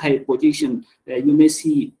very high position. You may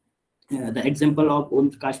see the example of Om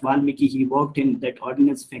Prakash Valmiki. He worked in that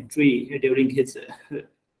ordnance factory during his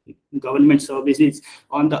government services.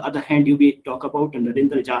 On the other hand, you may talk about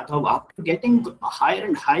Narendra Jadhav after getting a higher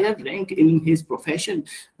and higher rank in his profession.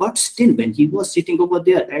 But still, when he was sitting over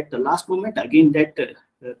there at the last moment, again that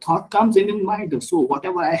thought comes in mind. So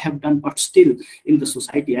whatever I have done, but still in the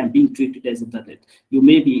society, I am being treated as a Dalit. You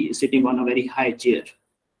may be sitting on a very high chair.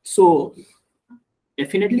 So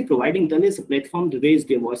definitely providing Dalits a platform to raise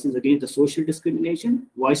their voices against the social discrimination.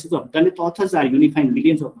 Voices of Dalit authors are unifying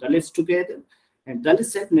millions of Dalits together. And Dalit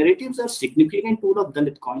self-narratives are significant tool of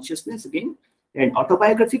Dalit consciousness again. And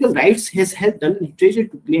autobiographical rights has helped Dalit literature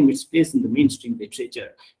to claim its place in the mainstream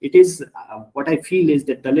literature. It is what I feel is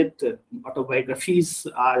that Dalit autobiographies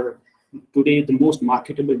are today the most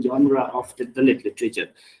marketable genre of the Dalit literature.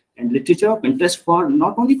 And literature of interest for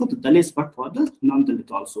not only for the Dalits but for the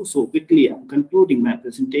non-Dalit also. So quickly, I'm concluding my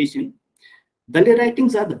presentation. Dalit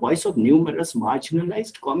writings are the voice of numerous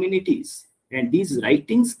marginalized communities, and these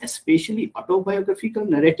writings, especially autobiographical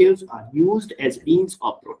narratives, are used as means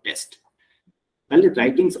of protest. Dalit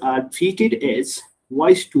writings are treated as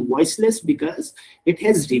voice to voiceless because it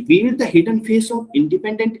has revealed the hidden face of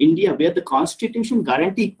independent India, where the Constitution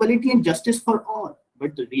guarantees equality and justice for all.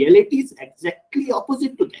 But the reality is exactly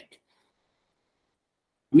opposite to that.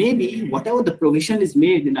 Maybe whatever the provision is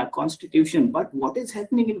made in our constitution, but what is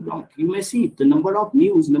happening in ground? You may see the number of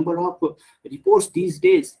news, number of reports these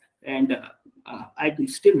days. And I can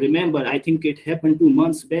still remember, I think it happened 2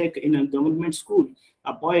 months back in a government school.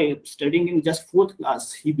 A boy studying in just 4th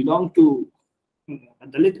class, he belonged to a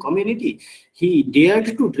Dalit community. He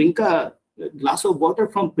dared to drink a glass of water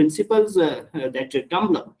from principal's that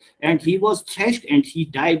tumbler, and he was thrashed and he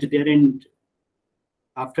died there. And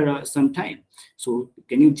after some time. So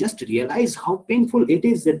can you just realize how painful it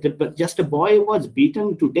is that just a boy was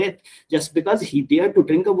beaten to death just because he dared to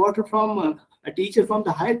drink a water from a teacher from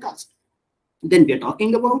the higher caste? Then we are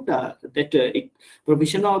talking about that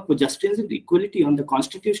provision of justice and equality on the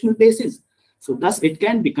constitutional basis. So thus it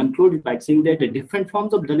can be concluded by saying that the different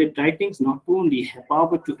forms of Dalit writings not only have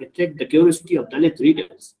power to attract the curiosity of Dalit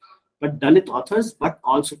readers, but Dalit authors, but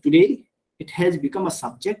also today it has become a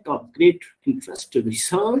subject of great interest to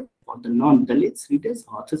research for the non-Dalits readers,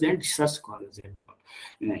 authors, and research scholars,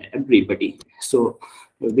 everybody. So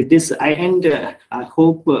with this, I end. I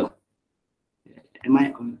hope. Am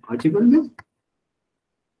I audible now?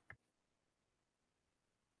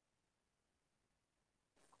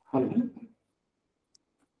 Hello.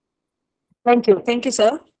 Thank you,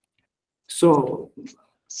 sir. So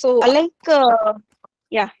So,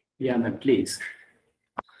 yeah. Yeah, ma'am, please.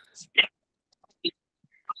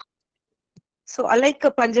 So, unlike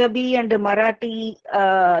Punjabi and Marathi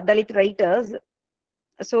Dalit writers,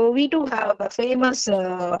 so we do have a famous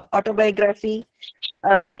autobiography,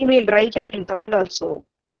 female writer in Tamil also.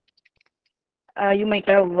 You might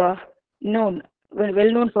have known,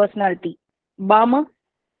 well-known personality, Bama.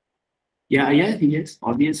 Yes,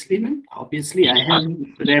 obviously, ma'am. Obviously, I have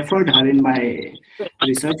referred her in my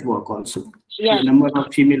research work also. Yeah. A number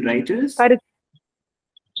of female writers.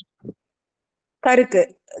 Karuk.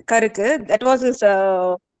 That was his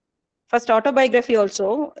first autobiography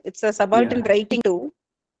also. It's a subaltern writing too.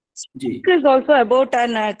 It is also about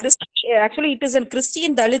an actually it is a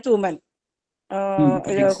Christian Dalit woman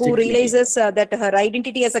who realizes that her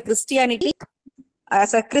identity as a Christianity,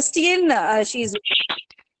 as a Christian, she is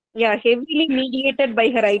heavily mediated by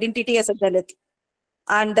her identity as a Dalit,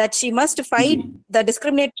 and that she must fight the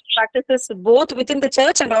discriminatory practices both within the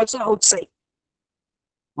church and also outside.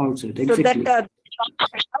 Outside, exactly. So that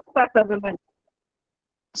as a woman.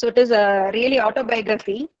 So it is a really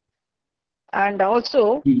autobiography, and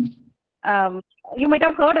also you might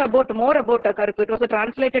have heard more about Karuk. It was a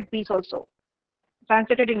translated piece also,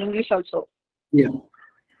 translated in English also. Yeah,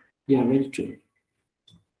 very true.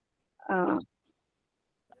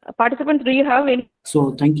 Participants, do you have any?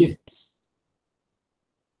 So thank you.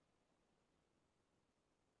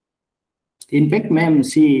 In fact, ma'am,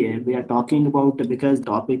 see, we are talking about, because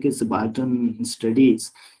topic is Subaltern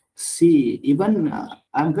Studies. See, even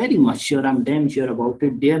I'm very much sure, I'm damn sure about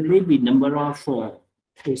it. There may be number of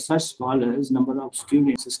research scholars, number of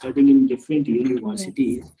students studying in different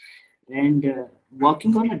universities and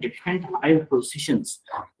working on a different higher positions.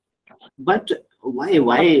 But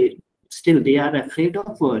why still they are afraid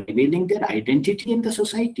of revealing their identity in the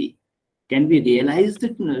society? Can we realize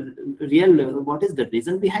that what is the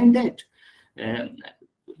reason behind that?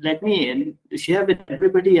 Let me share with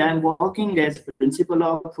everybody. I am working as principal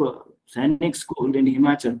of Sainik School in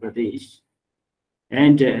Himachal Pradesh,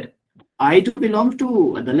 and I do belong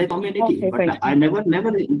to the Dalit community, but I never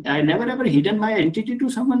ever hidden my identity to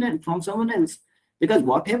someone else, from someone else. Because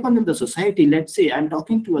what happened in the society, let's say I'm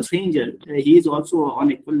talking to a stranger, he is also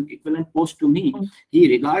on equivalent post to me. He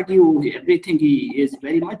regards you, everything, he is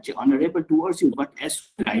very much honorable towards you. But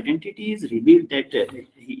as identity is revealed that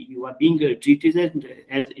you are being treated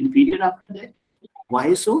as inferior after that.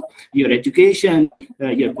 Why so? Your education,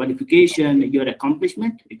 your qualification, your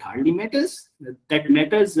accomplishment, it hardly matters. That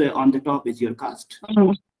matters on the top is your caste.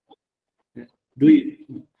 Do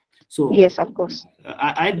you? So yes, of course.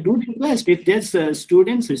 I do request, if there's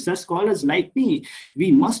students, research scholars like me,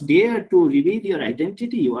 we must dare to reveal your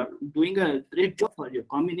identity. You are doing a great job for your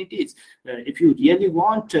communities. If you really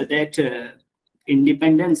want that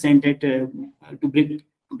independence and that to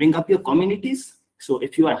bring up your communities, so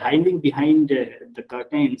if you are hiding behind the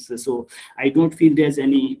curtains, so I don't feel there's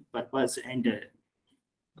any purpose and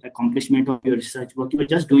accomplishment of your research work. You're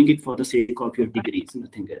just doing it for the sake of your degrees,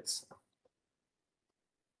 nothing else.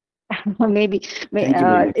 Maybe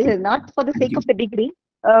not for the sake of the degree.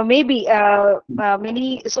 Maybe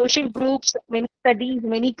many social groups, many studies,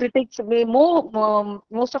 many critics,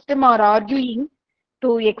 most of them are arguing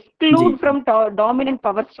to exclude from dominant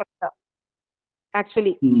power structure.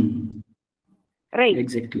 Actually, right?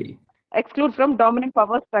 Exactly. Exclude from dominant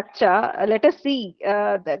power structure. Let us see.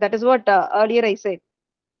 That is what earlier I said.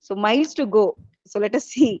 So miles to go. So let us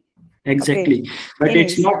see. Exactly, okay. But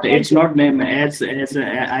anyways, it's not, ma'am. As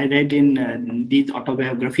I read in these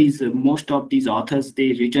autobiographies, most of these authors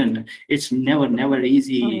they written, it's never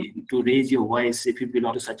easy to raise your voice if you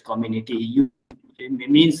belong to such community. It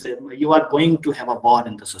means you are going to have a bar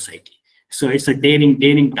in the society. So it's a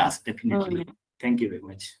daring task, definitely. Thank you very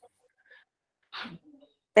much.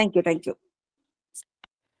 Thank you.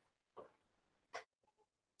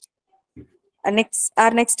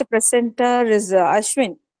 Our next presenter is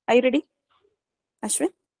Ashwin. Are you ready, Ashwin?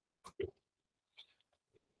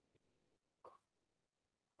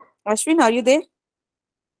 Ashwin, are you there?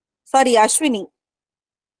 Sorry, Ashwini.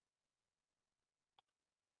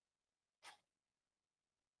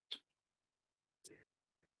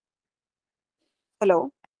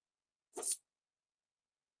 Hello.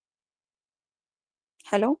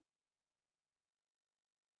 Hello.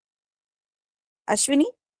 Ashwini.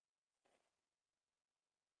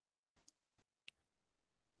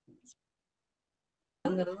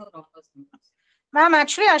 Ma'am,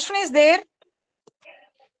 actually, Ashwini is there.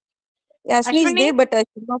 Yeah, Ashwini is there, but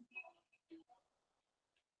she's not.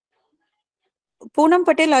 Poonam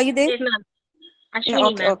Patel, are you there? Yes, ma'am. Yeah,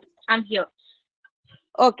 Ashwini, okay, ma'am. okay. I'm here.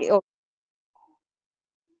 Okay, okay.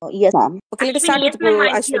 Yes, ma'am. Okay, let us start Ashwini, with yes, ma'am,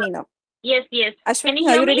 I'm Ashwini here. now. Yes, yes. Can Ashwini, you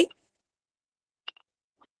are hear you me? ready?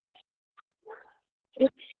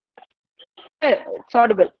 It's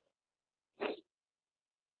audible.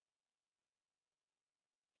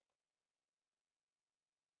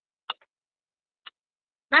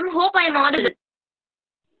 Ma'am, hope I'm audible.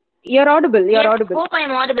 You're audible. You're Yes, audible. hope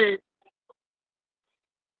I'm audible.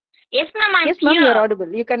 Yes, ma'am, I'm Yes, ma'am, here. you're audible.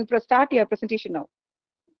 You can start your presentation now.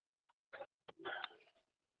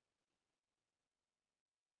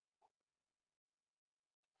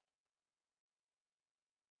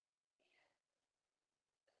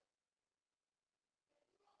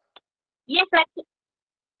 Yes, ma'am.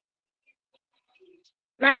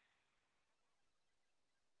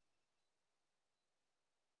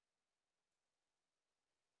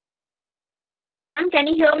 Ma'am, can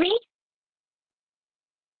you hear me?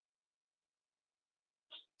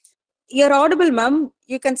 You're audible, ma'am.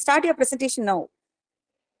 You can start your presentation now.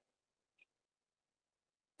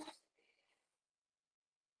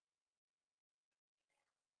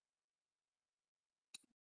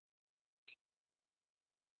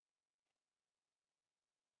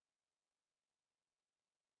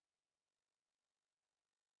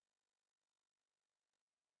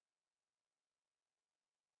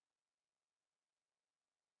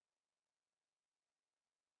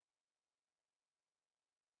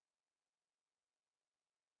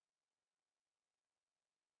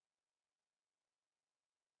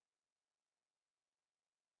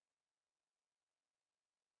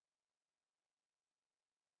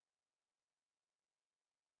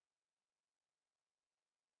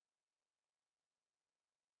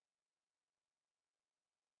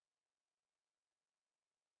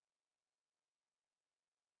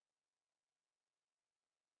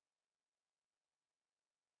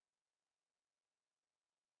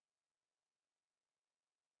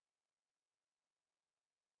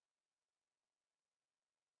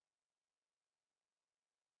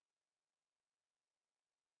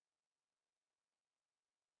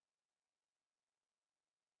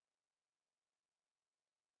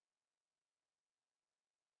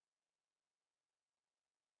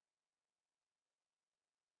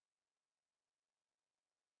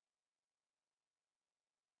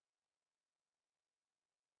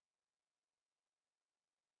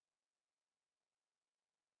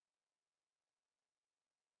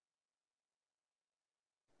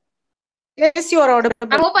 Yes, you are audible.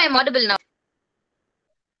 I hope I'm audible now.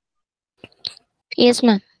 Yes,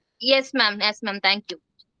 ma'am. Yes, ma'am. Yes, ma'am. Thank you.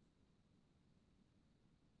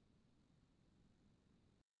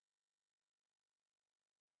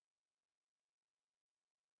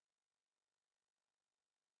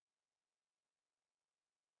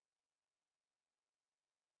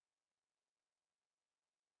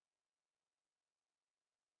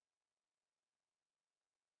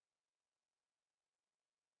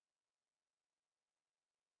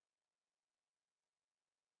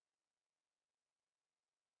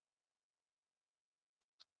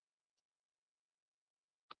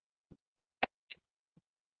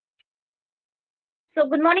 So,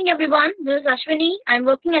 good morning, everyone. This is Ashwini. I'm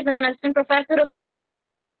working as an assistant professor of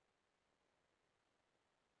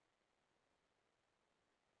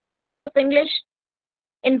English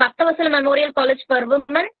in Bhaktavatsala Memorial College for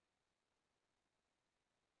Women,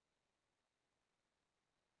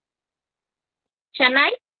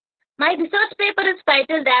 Chennai. My research paper is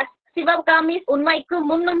titled as Sivagami's Unmaikku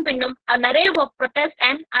Munnum Pinnum, a narrative of protest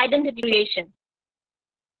and identity creation.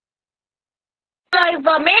 So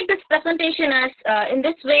I've made this presentation as in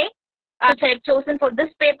this way, which I've chosen for this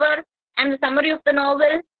paper and the summary of the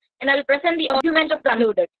novel, and I'll present the argument of the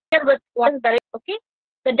alluded here with what is Dalit. Okay,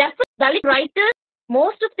 the Dalit writers,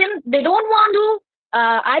 most of them, they don't want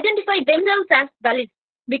to identify themselves as Dalit,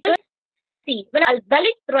 because see, when a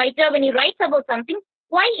Dalit writer, when he writes about something,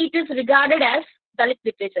 why it is regarded as Dalit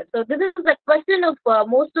literature? So this is a question of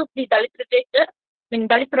most of the Dalit literature,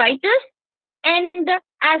 Dalit writers. And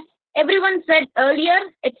as everyone said earlier,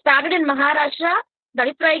 it started in Maharashtra.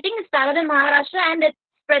 Dalit writing started in Maharashtra and it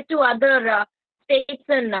spread to other states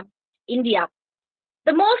in India.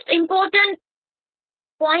 The most important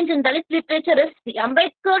point in Dalit literature is the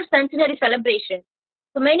Ambedkar centenary celebration.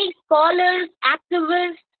 So many scholars,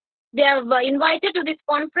 activists, they have invited to this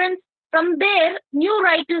conference. From there, new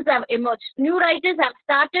writers have emerged. New writers have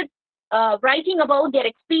started writing about their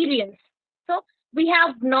experience. So we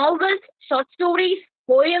have novels, short stories,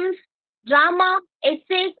 poems, drama,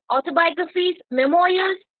 essays, autobiographies,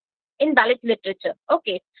 memoirs in Dalit literature.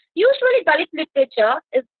 Okay. Usually Dalit literature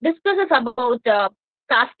discusses about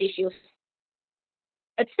caste issues.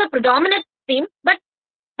 It's the predominant theme, but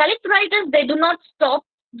Dalit writers, they do not stop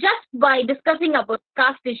just by discussing about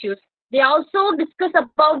caste issues. They also discuss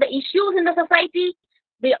about the issues in the society.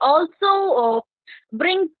 They also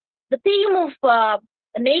bring the theme of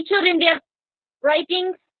nature in their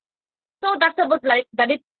writings. So that's about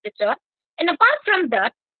Dalit literature. And apart from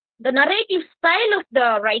that, the narrative style of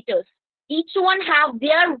the writers, each one have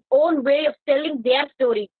their own way of telling their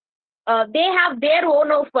story. They have their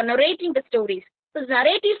own of narrating the stories. So the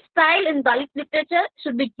narrative style in Dalit literature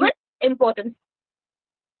should be given importance.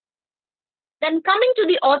 Then coming to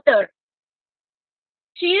the author,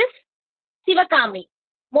 she is Sivakami.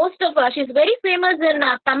 She's very famous in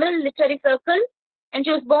Tamil literary circle, and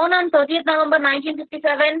she was born on 30th November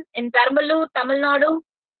 1957 in Perambalur, Tamil Nadu,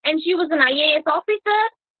 and she was an IAS officer,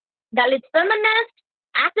 Dalit feminist,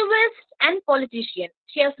 activist, and politician.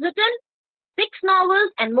 She has written 6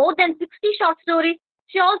 novels and more than 60 short stories.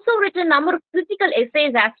 She also written a number of critical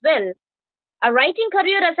essays as well. Her writing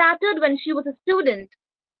career has started when she was a student.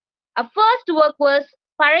 Her first work was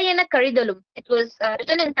Parayana Karidalum. It was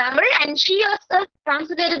written in Tamil, and she herself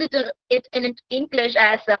translated it in English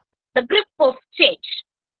as The Grip of Change.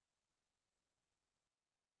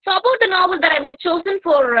 So about the novel that I've chosen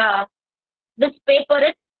for this paper,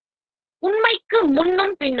 it's Unmaikku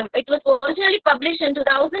Munnum Pinnum. It was originally published in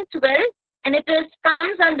 2012, and it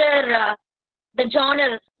comes under the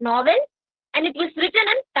genre novel, and it was written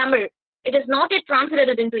in Tamil. It is not yet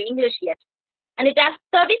translated into English yet, and it has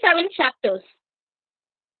 37 chapters.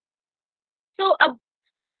 So, a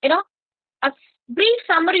brief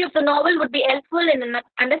summary of the novel would be helpful in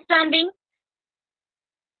understanding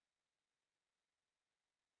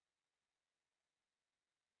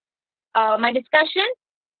my discussion.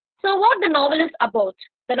 So, what the novel is about?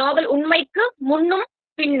 The novel Unmaikku Munnum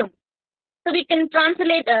Pinnum. So we can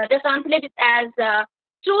translate it as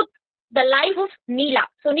Truth, the life of Neela.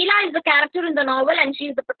 So Neela is the character in the novel, and she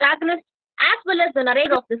is the protagonist as well as the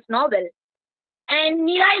narrator of this novel. And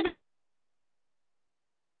Neela is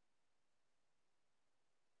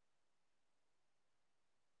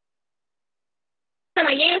an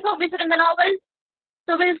IAS officer in the novel.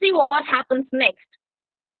 So we'll see what happens next.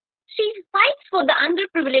 She fights for the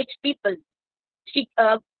underprivileged people. She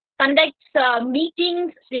conducts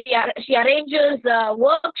meetings, she arranges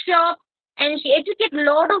workshops, and she educates a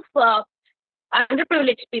lot of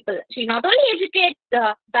underprivileged people. She not only educates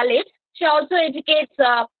Dalits, she also educates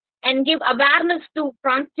and gives awareness to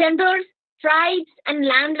transgenders, tribes, and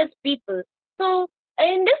landless people. So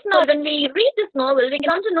in this novel, when we read this novel, we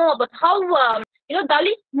come to know about how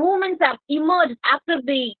Dalit movements have emerged after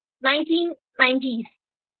the 1990s.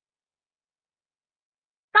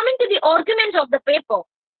 Coming to the argument of the paper,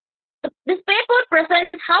 this paper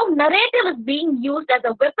presents how narrative is being used as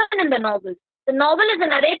a weapon in the novel. The novel is a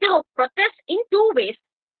narrative of protest in 2 ways.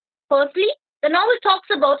 Firstly, the novel talks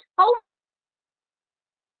about how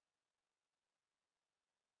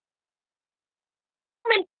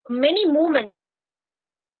many movements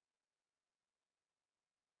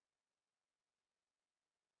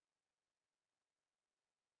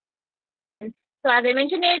So as I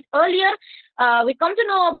mentioned it earlier, we come to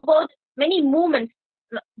know about many movements,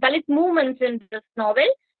 Dalit movements in this novel.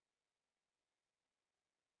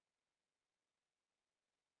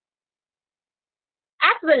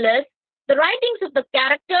 As well as the writings of the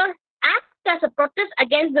character act as a protest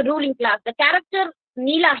against the ruling class. The character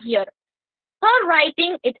Neela here, her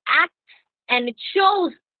writing, it acts and it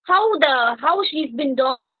shows how she's been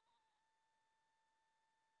dominated.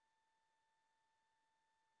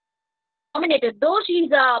 Though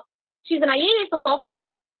she's an IAS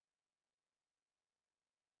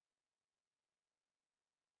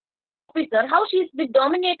officer, how she's been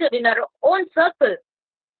dominated in her own circle.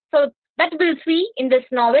 So that we'll see in this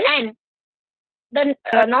novel. And then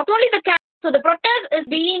not only the character, so the protest is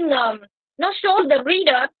being shows the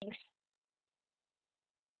reader.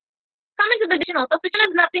 Coming to the fiction author, fiction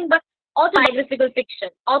is nothing but autobiographical fiction,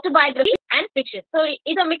 autobiography and fiction. So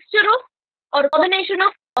it's a mixture of or combination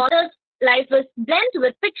of author's life is blended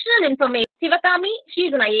with fictional information. Sivakami,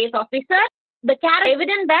 she's an IAS officer. The character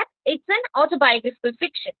evident that it's an autobiographical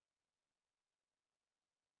fiction.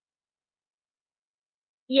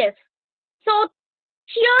 Yes. So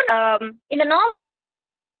here, in the novel,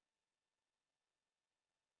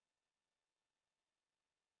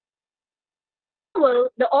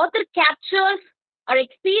 the author captures our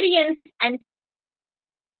experience and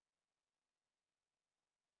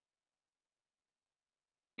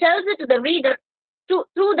tells it to the reader through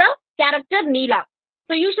the character Neela.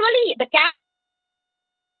 So usually the character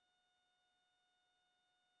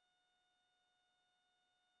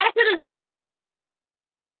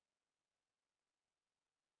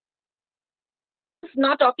is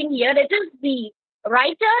not talking here. It is the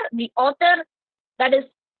writer, the author, that is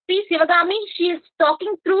P. Sivagami. She is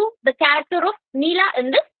talking through the character of Neela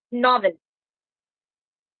in this novel.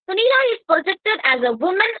 So Neela is projected as a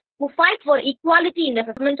woman who fights for equality in the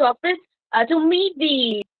government office to meet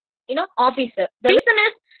the officer. The reason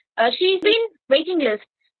is she's been waiting list.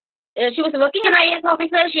 She was working as an IAS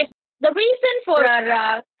officer. The reason for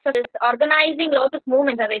her is organizing lots of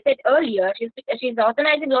movements, as I said earlier. She's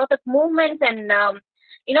organizing lots of movements and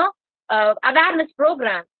awareness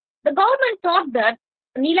programs. The government thought that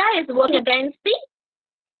Neela is working against the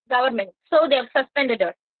government, so they have suspended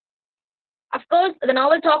her. Of course, the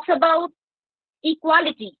novel talks about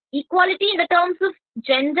equality in the terms of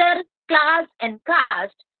gender, class, and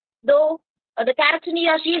caste. Though the character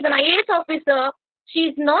Neela, she is an IAS officer, she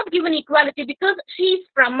is not given equality because she is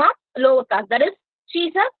from a lower caste. That is, she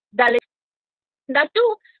is a Dalit. That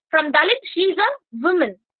too, from Dalit, she is a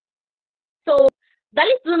woman. So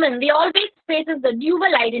Dalit women, they always faces the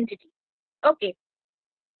dual identity. Okay.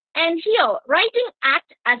 And here, writing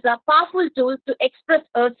acts as a powerful tool to express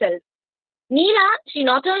herself. Neela, she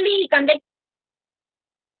not only conducts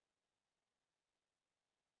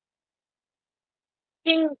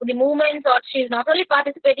the movements, or she's not only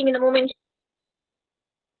participating in the movement,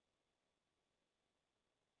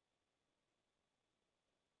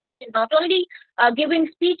 she's not only giving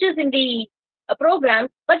speeches in the program,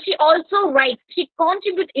 but she also writes. She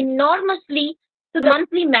contributes enormously to the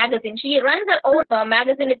monthly magazine. She runs her own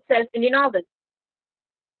magazine itself in the novel.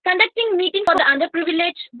 Conducting meetings for the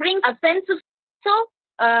underprivileged brings a sense of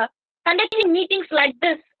conducting meetings like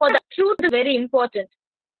this for the truth is very important.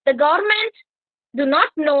 The government do not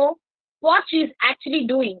know what she is actually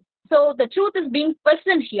doing. So the truth is being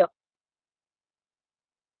present here.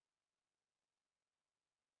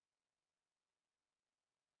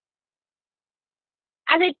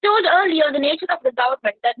 As I told earlier, the nature of the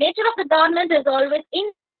government is always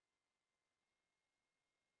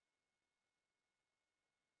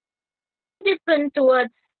indifferent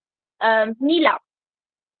towards Neela.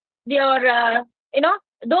 They are,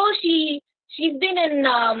 though she's been in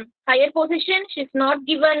higher position, she's not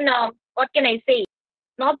given, what can I say,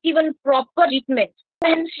 not given proper treatment.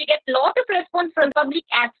 And she gets a lot of response from public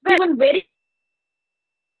as well, even very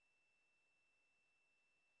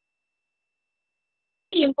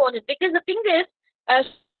important, because the thing is,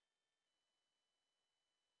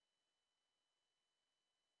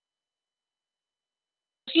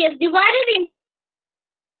 she has divided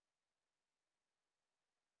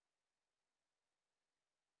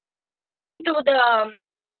into the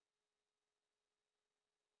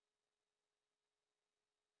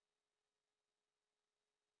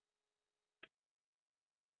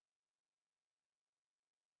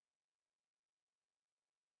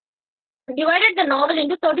divided the novel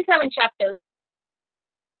into 37 chapters.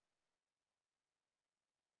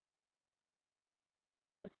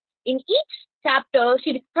 In each chapter,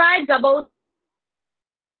 she describes about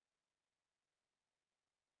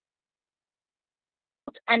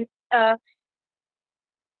and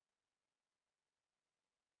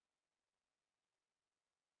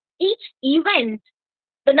each event,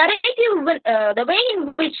 the narrative, the way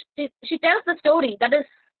in which she tells the story, that is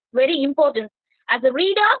very important. As a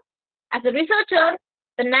reader, as a researcher,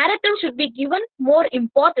 the narrative should be given more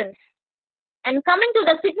importance. And coming to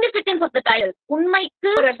the significance of the title,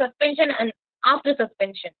 Unmaikku or suspension and after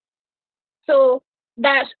suspension. So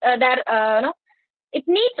that it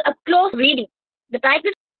needs a close reading. The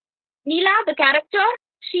title, Neela, the character,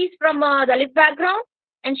 she's from a Dalit background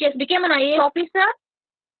and she has become an IA officer.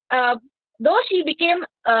 Though she becomes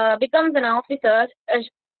an officer,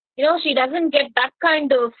 she doesn't get that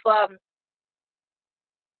kind of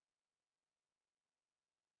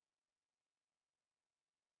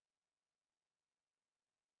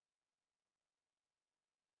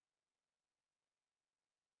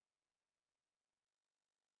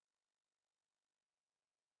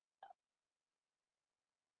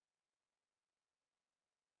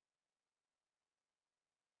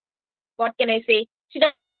what can I say? She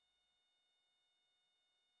doesn't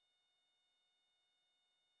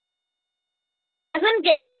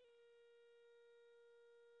get.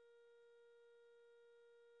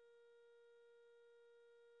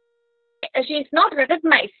 She is not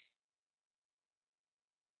recognized.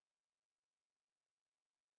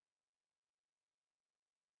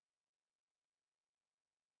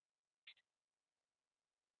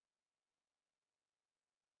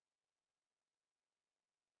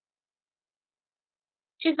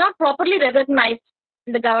 She's not properly recognized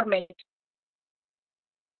in the government.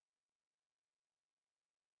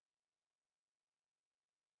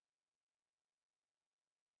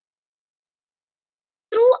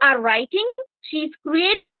 Through our writing, she's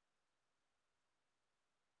creating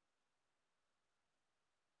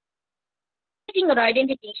her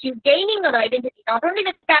identity. She's gaining her identity. Not only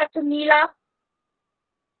the character Neela,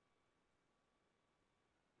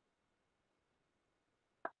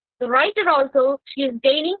 the writer also, she is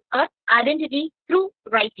gaining her identity through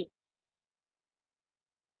writing.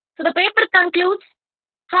 So the paper concludes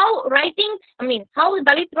how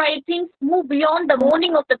Dalit writings move beyond the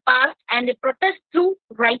mourning of the past and they protest through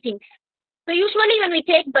writings. So usually when we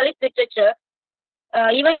take Dalit literature,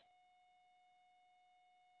 even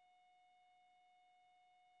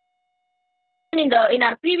in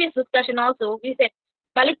our previous discussion also, we said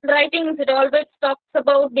Dalit writings, it always talks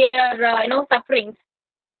about their sufferings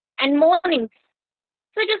and mournings.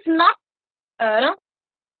 So it is not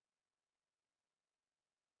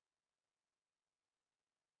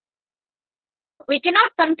we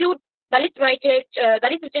cannot conclude Dalit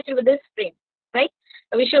literature with this frame, right?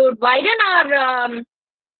 We should widen our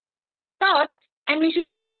thoughts, and we should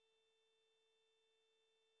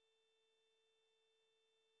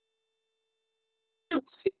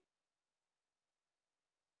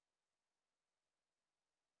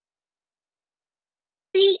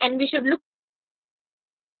see, and we should look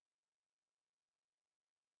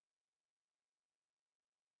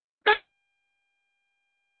at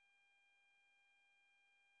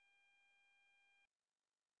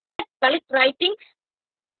Dalit writings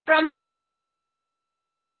from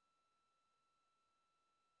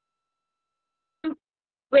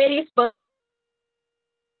various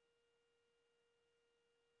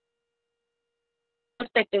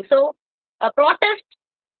perspectives. So, a protest,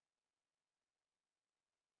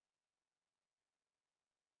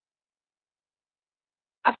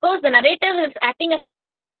 of course, the narrative is acting as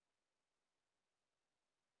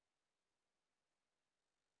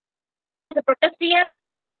a protest here.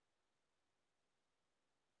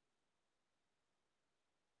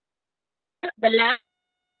 The language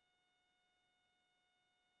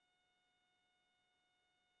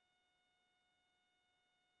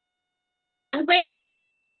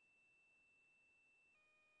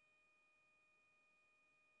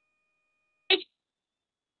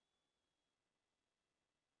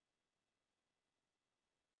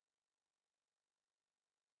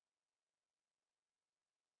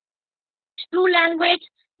through language,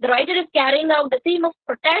 the writer is carrying out the theme of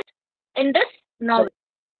protest in this novel.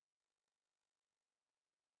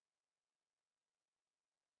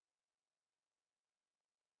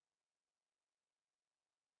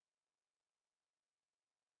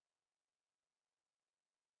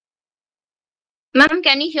 Ma'am,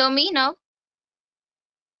 can you hear me now?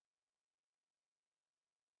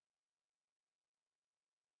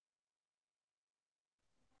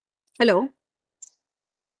 Hello.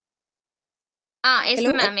 Yes,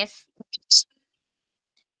 Hello. ma'am. Yes.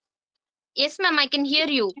 Yes, ma'am. I can hear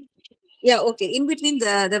you. Yeah, okay. In between,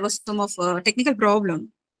 there was some of technical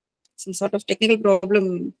problem, some sort of technical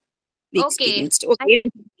problem we Okay. experienced. Okay.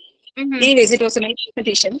 Mm-hmm. Anyways, it was a nice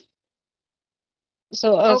presentation.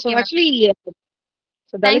 So, Okay, ma'am. actually,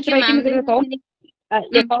 so Thank Dalit you, writing ma'am.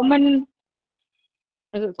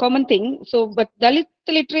 is a common thing. So, but Dalit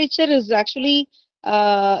literature is actually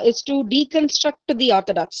is to deconstruct the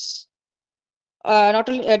orthodox, not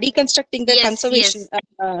only deconstructing the Yes, conservation,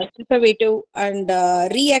 yes. conservative and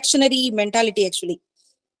reactionary mentality actually.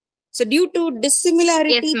 So, due to Yes,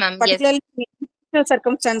 dissimilarity, ma'am. Yes. particularly in international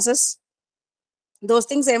circumstances, those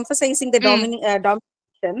things emphasizing the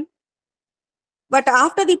domination. But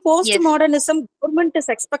after the Yes. postmodernism, government is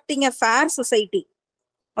expecting a fair society.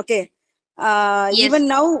 Okay. Yes. Even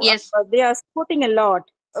now, Yes. they are supporting a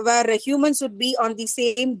lot where humans would be on the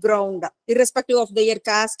same ground, irrespective of their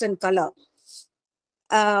caste and color.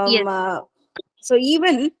 Yes. So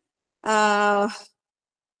even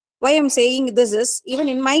why I'm saying this is, even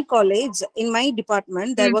in my college, in my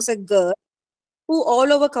department, there was a girl who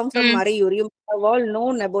all over come from Marayur. You have all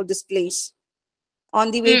known about this place.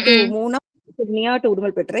 On the way to Moona, near to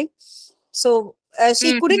Udumalpet, right? So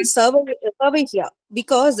she couldn't survive here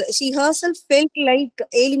because she herself felt like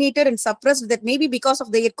alienated and suppressed, that maybe because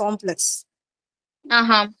of their complex.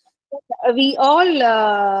 We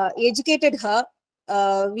all educated her.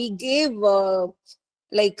 We gave so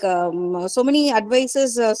many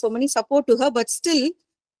advices, so many support to her, but still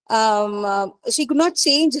she could not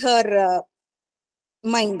change her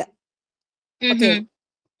mind. Okay,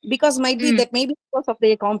 because might be that maybe because of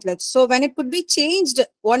their complex. So when it could be changed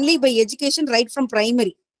only by education right from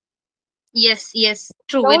primary. Yes,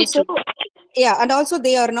 true, very Also, true. yeah, and also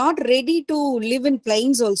they are not ready to live in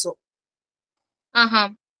plains also.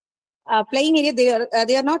 Plain area,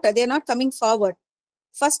 they are not coming forward.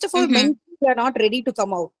 First of all, mentally they are not ready to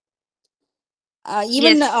come out.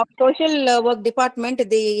 Even Yes. our social work department,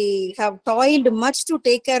 they have toiled much to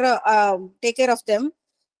take care of them,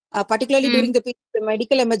 particularly during the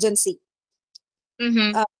medical emergency.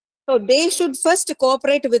 So they should first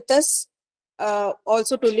cooperate with us,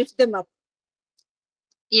 also to lift them up.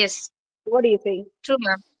 Yes. What do you think? True,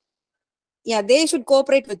 ma'am. Yeah, they should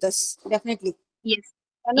cooperate with us, definitely. Yes.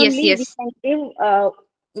 And Yes, only yes.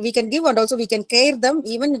 we can give, and also we can care them.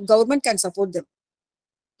 Even government can support them.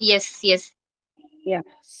 Yes. Yeah.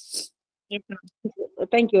 Yes, ma'am.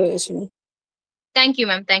 Thank you, Ashwini. Thank you,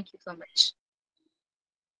 ma'am. Thank you so much.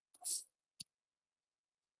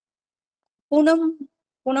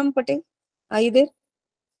 Poonam Patel, are you there?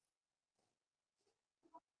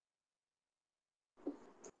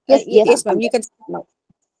 Yes, Yes, I'm ma'am. You there. can start now.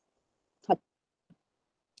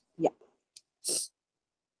 Yeah.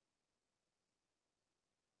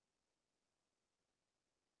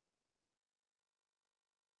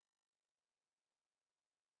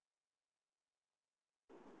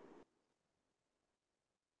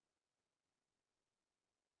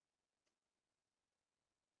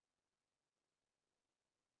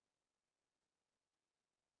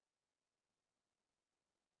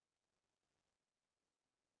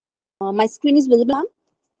 My screen is visible, ma'am.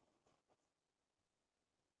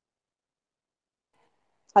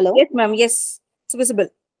 Hello? Yes, ma'am. Yes, it's visible.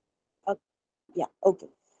 Yeah, okay.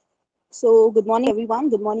 So, good morning, everyone.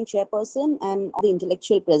 Good morning, Chairperson, and all the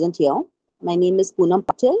intellectual present here. My name is Poonam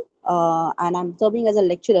Patel, and I'm serving as a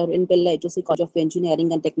lecturer in Pillai HSC College of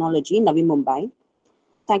Engineering and Technology in Navi Mumbai.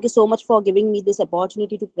 Thank you so much for giving me this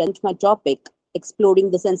opportunity to present my topic, exploring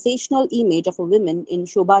the sensational image of a woman in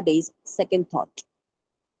Shobha Day's second thought.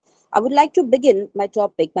 I would like to begin my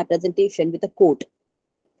presentation with a quote.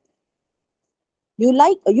 You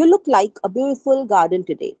look like a beautiful garden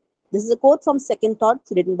today. This is a quote from Second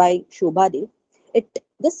Thoughts written by Shobha Dey.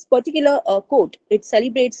 This particular quote, it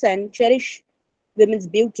celebrates and cherishes women's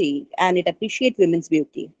beauty and it appreciates women's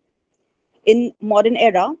beauty. In modern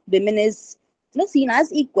era, women is seen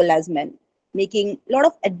as equal as men, making a lot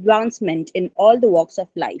of advancement in all the walks of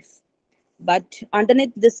life. But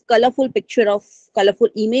underneath this colorful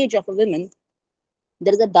image of a woman,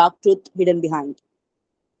 there is a dark truth hidden behind.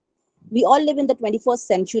 We all live in the 21st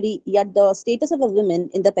century, yet the status of a woman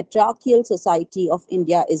in the patriarchal society of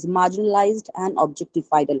India is marginalized and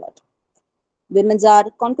objectified a lot. Women are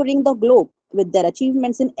conquering the globe with their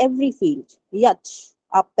achievements in every field, yet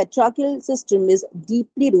our patriarchal system is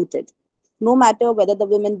deeply rooted. No matter whether the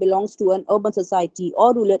woman belongs to an urban society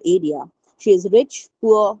or rural area, she is rich,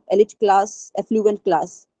 poor, elite class, affluent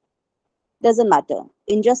class, doesn't matter.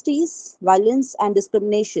 Injustice, violence, and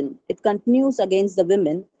discrimination, it continues against the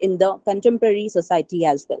women in the contemporary society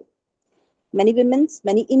as well. Many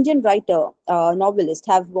Indian novelists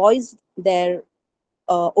have voiced their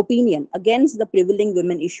opinion against the prevailing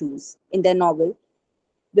women issues in their novel.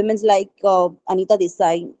 Women like Anita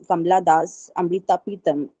Desai, Kamla Das, Amrita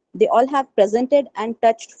Pritam, they all have presented and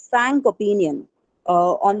touched frank opinion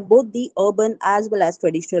on both the urban as well as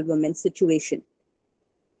traditional women's situation.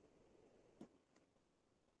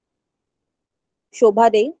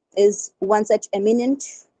 Shobha Dey is one such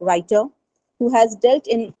eminent writer who has dealt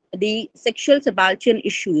in the sexual subaltern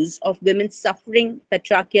issues of women's suffering,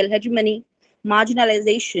 patriarchal hegemony,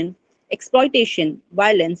 marginalization, exploitation,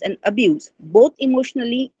 violence, and abuse, both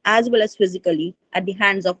emotionally as well as physically, at the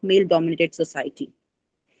hands of male dominated society.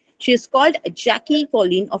 She is called Jackie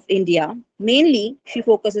Colleen of India. Mainly, she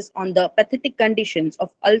focuses on the pathetic conditions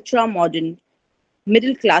of ultra modern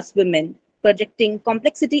middle class women, projecting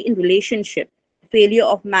complexity in relationship, failure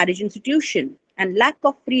of marriage institution, and lack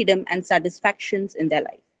of freedom and satisfactions in their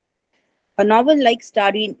life. A novel like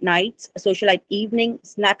Starry Nights, A Socialite Evening,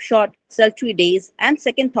 Snapshot, Sultry Days, and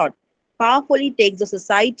Second Thought powerfully takes the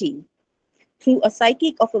society through a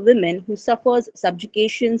psychic of a woman who suffers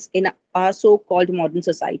subjugations in our so-called modern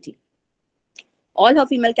society. All her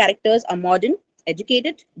female characters are modern,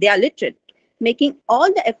 educated, they are literate. making all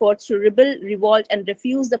the efforts to rebel, revolt, and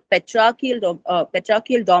refuse the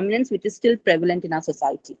patriarchal dominance which is still prevalent in our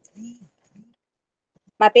society.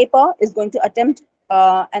 My paper is going to attempt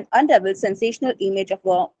an unravel sensational image of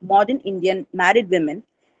a modern Indian married women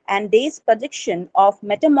and day's projection of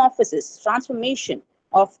metamorphosis, transformation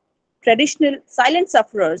of traditional silent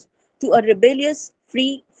sufferers to a rebellious,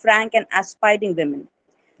 free, frank, and aspiring women.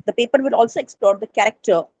 The paper will also explore the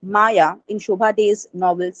character Maya in Shobha De's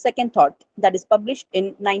novel Second Thought that is published in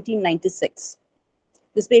 1996.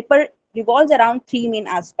 This paper revolves around three main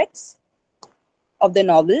aspects of the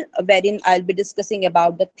novel, wherein I'll be discussing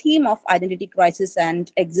about the theme of identity crisis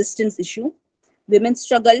and existence issue, women's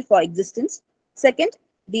struggle for existence. Second,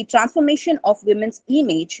 the transformation of women's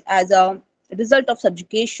image as a result of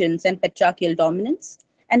subjugations and patriarchal dominance.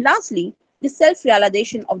 And lastly, the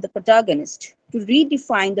self-realization of the protagonist to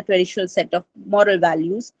redefine the traditional set of moral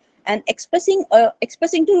values and expressing to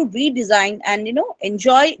redesign and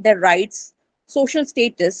enjoy their rights, social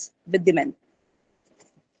status with the men.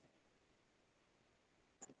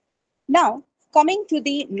 Now, coming to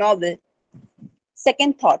the novel,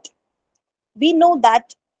 Second Thought, we know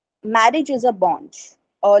that marriage is a bond,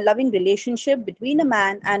 a loving relationship between a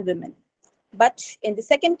man and woman. But in the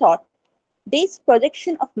Second Thought, this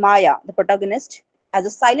projection of Maya, the protagonist, as a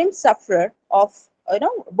silent sufferer of,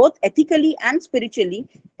 both ethically and spiritually,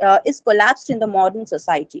 is collapsed in the modern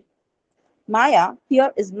society. Maya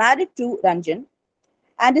here is married to Ranjan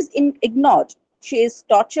and is ignored. She is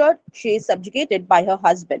tortured, she is subjugated by her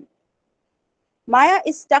husband. Maya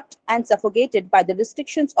is stuck and suffocated by the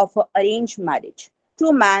restrictions of her arranged marriage to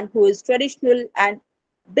a man who is traditional and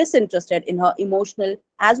disinterested in her emotional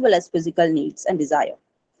as well as physical needs and desire.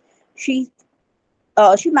 She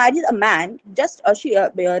marries a man just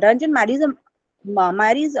Ranjan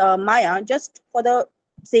marries Maya just for the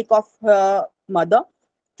sake of her mother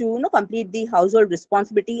to complete the household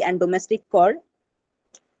responsibility and domestic chore.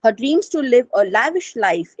 Her dreams to live a lavish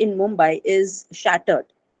life in Mumbai is shattered,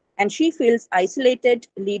 and she feels isolated,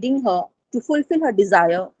 leading her to fulfill her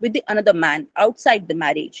desire with another man outside the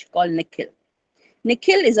marriage called Nikhil.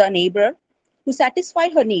 Nikhil is a neighbor who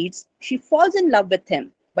satisfies her needs. She falls in love with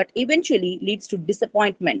him, but eventually leads to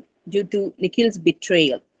disappointment due to Nikhil's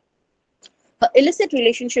betrayal. Her illicit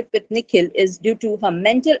relationship with Nikhil is due to her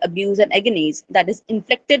mental abuse and agonies that is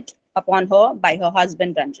inflicted upon her by her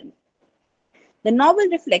husband Ranjan. The novel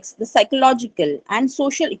reflects the psychological and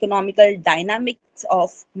social economical dynamics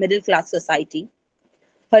of middle class society.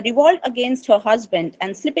 Her revolt against her husband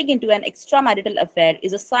and slipping into an extramarital affair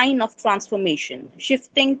is a sign of transformation,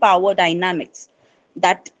 shifting power dynamics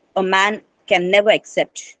that a man can never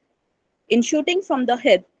accept. In Shooting from the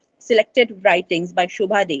Hip, selected writings by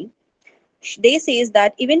Shobha De, they says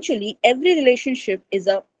that eventually every relationship is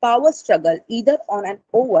a power struggle either on an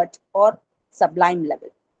overt or sublime level.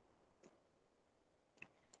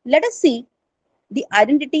 Let us see the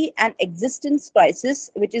identity and existence crisis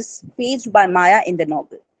which is faced by Maya in the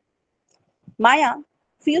novel. Maya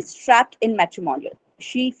feels trapped in matrimonial.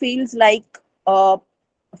 She feels like a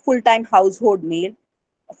full-time household maid,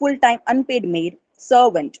 a full-time unpaid maid,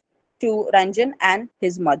 servant to Ranjan and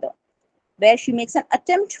his mother, where she makes an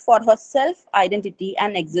attempt for her self-identity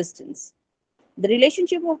and existence. The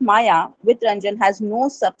relationship of Maya with Ranjan has no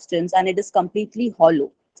substance and it is completely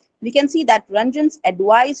hollow. We can see that Ranjan's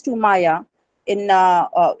advice to Maya in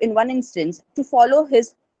one instance to follow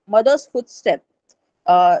his mother's footsteps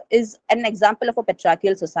is an example of a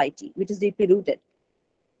patriarchal society which is deeply rooted.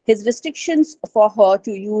 His restrictions for her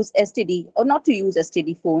to use STD or not to use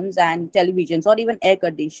STD phones and televisions or even air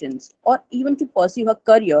conditions or even to pursue her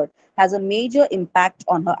career has a major impact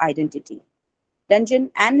on her identity.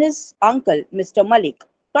 Ranjan and his uncle, Mr. Malik,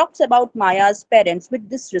 talks about Maya's parents with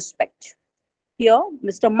disrespect. Here,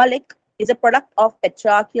 Mr. Malik is a product of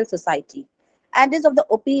patriarchal society and is of the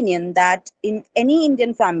opinion that in any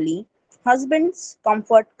Indian family, husband's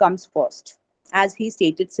comfort comes first, as he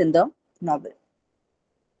stated in the novel.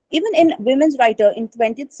 Even in women's writer in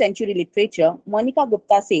 20th century literature, Monica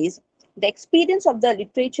Gupta says, the experience of the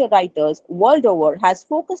literature writers world over has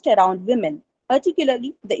focused around women,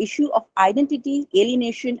 particularly the issue of identity,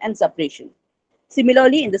 alienation, and separation.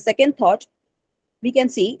 Similarly, in the Second Thought, we can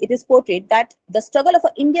see it is portrayed that the struggle of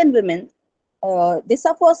Indian women, they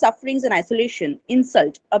suffer sufferings and isolation,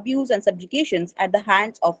 insult, abuse, and subjugations at the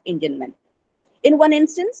hands of Indian men. In one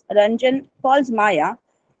instance, Ranjan calls Maya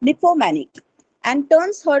nymphomaniac and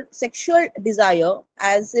turns down her sexual desire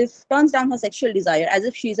as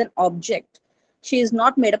if she is an object. She is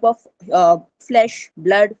not made up of flesh,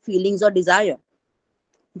 blood, feelings, or desire.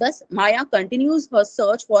 Thus, Maya continues her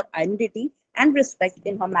search for identity and respect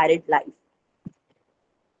in her married life.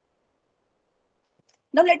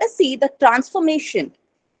 Now let us see the transformation,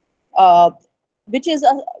 uh, which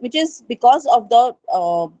is because of the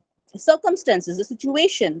circumstances, the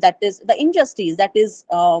situation, that is the injustice that is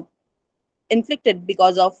inflicted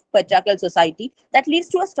because of patriarchal society, that leads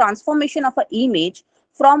to a transformation of an image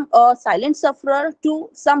from a silent sufferer to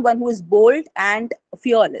someone who is bold and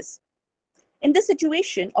fearless. In this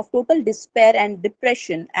situation of total despair and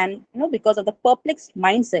depression, and because of the perplexed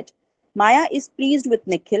mindset, Maya is pleased with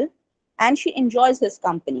Nikhil and she enjoys his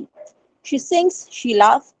company. She sings, she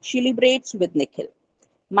laughs, she liberates with Nikhil.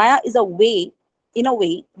 Maya in a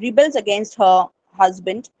way, rebels against her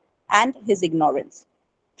husband and his ignorance.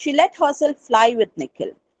 She let herself fly with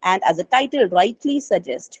Nikhil, and as the title rightly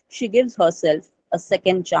suggests, she gives herself a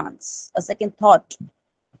second chance, a second thought.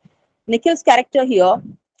 Nikhil's character here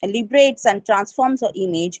liberates and transforms her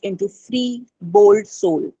image into free, bold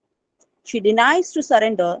soul. She denies to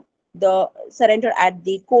surrender at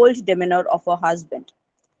the cold demeanor of her husband.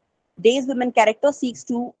 Day's women character seeks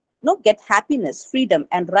to get happiness, freedom,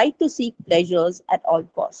 and right to seek pleasures at all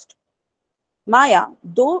cost. Maya,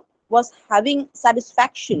 though was having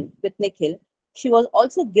satisfaction with Nikhil, she was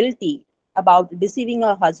also guilty about deceiving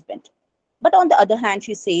her husband. But on the other hand,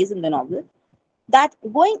 she says in the novel that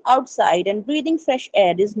going outside and breathing fresh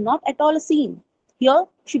air is not at all a sin. Here,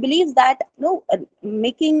 she believes that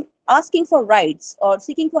making asking for rights or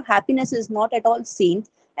seeking for happiness is not at all sin,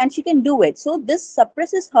 and she can do it. So this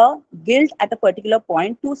suppresses her guilt at a particular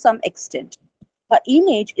point to some extent. Her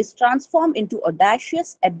image is transformed into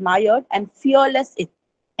audacious, admired, and fearless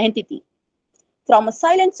entity, from a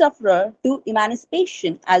silent sufferer to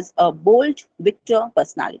emancipation as a bold victor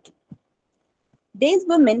personality. These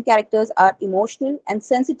women characters are emotional and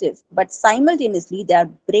sensitive, but simultaneously they are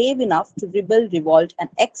brave enough to rebel, revolt, and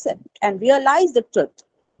accept and realize the truth.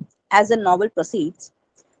 As the novel proceeds,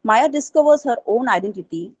 Maya discovers her own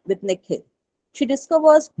identity with Nikhil. She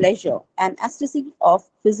discovers pleasure and ecstasy of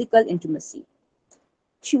physical intimacy.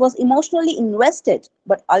 She was emotionally invested,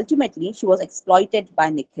 but ultimately she was exploited by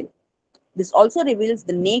Nikhil. This also reveals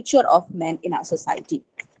the nature of men in our society.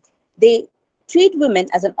 They treat women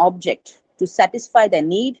as an object to satisfy their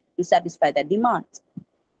need, to satisfy their demands.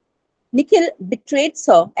 Nikhil betrays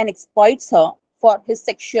her and exploits her for his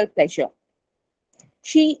sexual pleasure.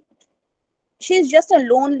 She, she is just a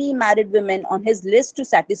lonely married woman on his list to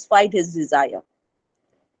satisfy his desire,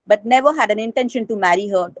 but never had an intention to marry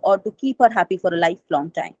her or to keep her happy for a lifelong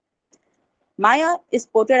time. Maya is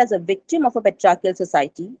portrayed as a victim of a patriarchal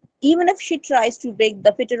society. Even if she tries to break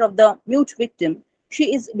the fetter of the mute victim,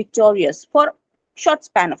 she is victorious for a short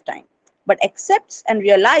span of time, but accepts and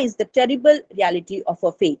realizes the terrible reality of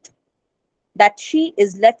her fate, that she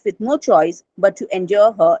is left with no choice but to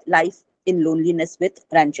endure her life in loneliness with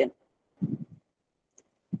Ranjan.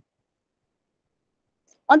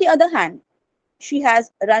 On the other hand, she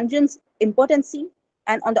has Ranjan's impotency,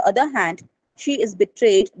 and on the other hand, she is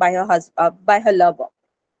betrayed by by her lover.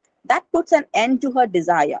 That puts an end to her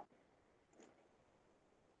desire.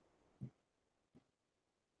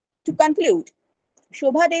 To conclude,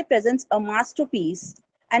 Shobha Day presents a masterpiece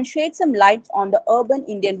and sheds some light on the urban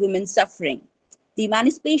Indian women's suffering, the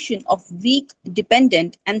emancipation of weak,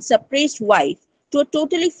 dependent, and suppressed wife to a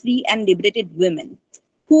totally free and liberated woman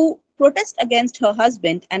who protests against her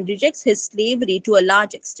husband and rejects his slavery to a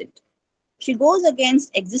large extent. She goes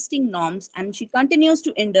against existing norms and she continues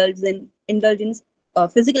to indulge in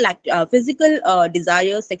physical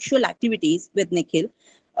desires, sexual activities with Nikhil,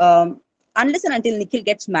 unless and until Nikhil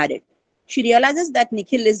gets married. She realizes that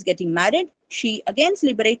Nikhil is getting married. She again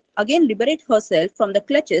liberate herself from the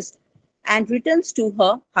clutches and returns to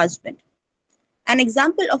her husband. An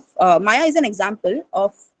example of Maya is an example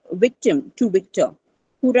of victim to victor,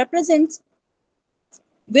 who represents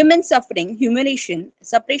women suffering humiliation,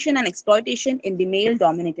 suppression, and exploitation in the male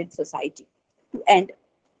dominated society. To end,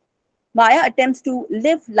 Maya attempts to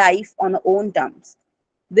live life on her own terms.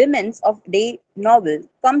 Women's of Day novel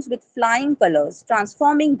comes with flying colors,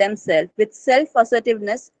 transforming themselves with self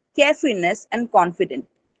assertiveness, carefreeness, and confidence,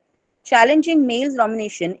 challenging male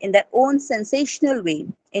domination in their own sensational way,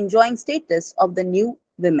 enjoying status of the new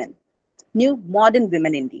women, new modern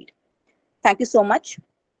women indeed. Thank you so much.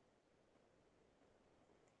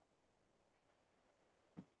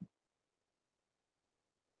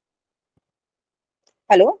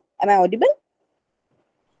 Hello, am I audible?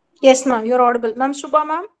 Yes, ma'am, you're audible. Ma'am, Shubha,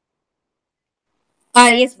 ma'am?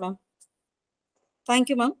 Yes, ma'am. Thank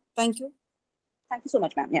you, ma'am. Thank you. Thank you so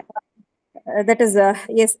much, ma'am. Yeah. That is,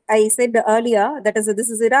 yes, I said earlier that is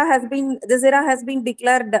this era has been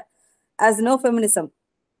declared as no feminism.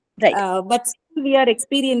 Right. But still we are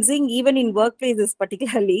experiencing even in workplaces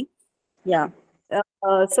particularly. Yeah.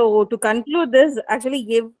 So to conclude this, actually,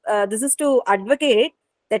 this is to advocate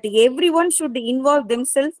that everyone should involve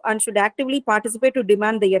themselves and should actively participate to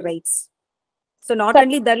demand their rights. So not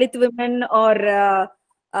only Dalit women or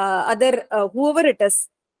other whoever it is.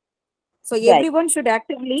 So Right. everyone should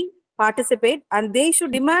actively participate and they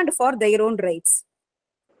should demand for their own rights.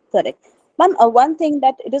 Correct. Ma'am, one thing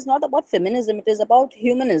that it is not about feminism, it is about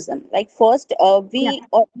humanism. Like first, we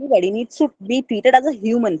or everybody needs to be treated as a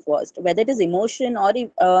human first, whether it is emotion or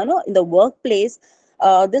no, in the workplace.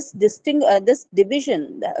 This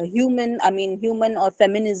division, human, I mean human or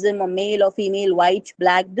feminism or male or female, white,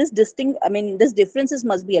 black, this differences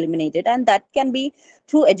must be eliminated, and that can be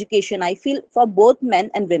through education. I feel for both men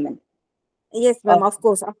and women. Yes, Uh, ma'am. Of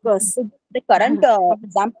course, of course. the current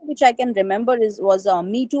example which I can remember was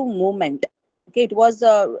Me Too movement. Okay, it was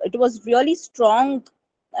really strong,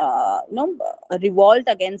 revolt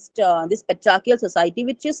against this patriarchal society,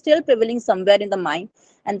 which is still prevailing somewhere in the mind,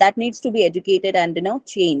 and that needs to be educated and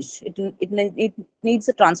changed. It needs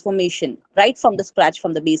a transformation right from the scratch,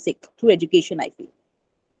 from the basic through education. I feel.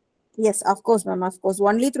 Yes, of course, ma'am. Of course.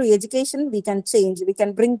 Only through education we can change. We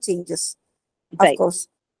can bring changes. Of Right. course.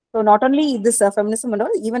 So not only this feminism and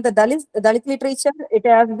all, even the Dalit literature, it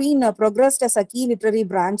has been progressed as a key literary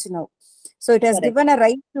branch now. So it has Correct. given a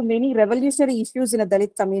right to many revolutionary issues in a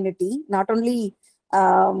Dalit community. Not only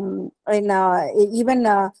even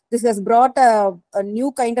this has brought a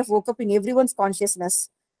new kind of woke up in everyone's consciousness.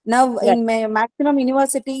 Now, Right. in maximum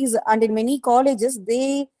universities and in many colleges,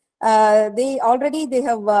 they already they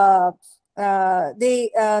have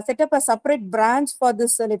set up a separate branch for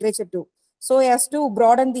this literature too, so as to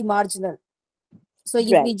broaden the marginal. So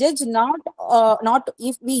if Right. we judge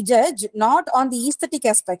not on the aesthetic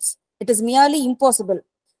aspects, it is merely impossible.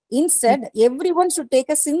 Instead, everyone should take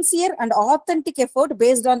a sincere and authentic effort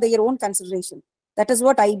based on their own consideration. That is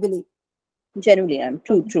what I believe. Genuinely,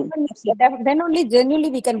 true. Then only genuinely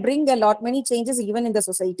we can bring a lot many changes even in the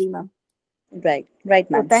society, ma'am. Right, So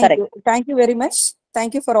ma'am. Correct. thank you very much.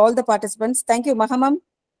 Thank you for all the participants. Thank you, Mahamam.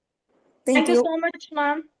 Thank you so much,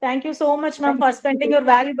 ma'am. Thank you so much, ma'am, for spending your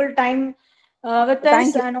valuable time with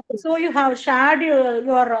us. And also, you have shared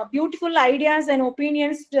your beautiful ideas and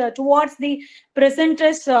opinions towards the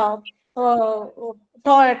presenters'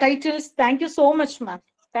 titles. Thank you so much, ma'am.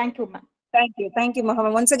 Thank you, ma'am. Thank you,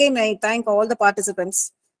 Muhammad. Once again, I thank all the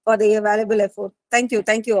participants for their valuable effort. Thank you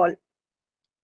all.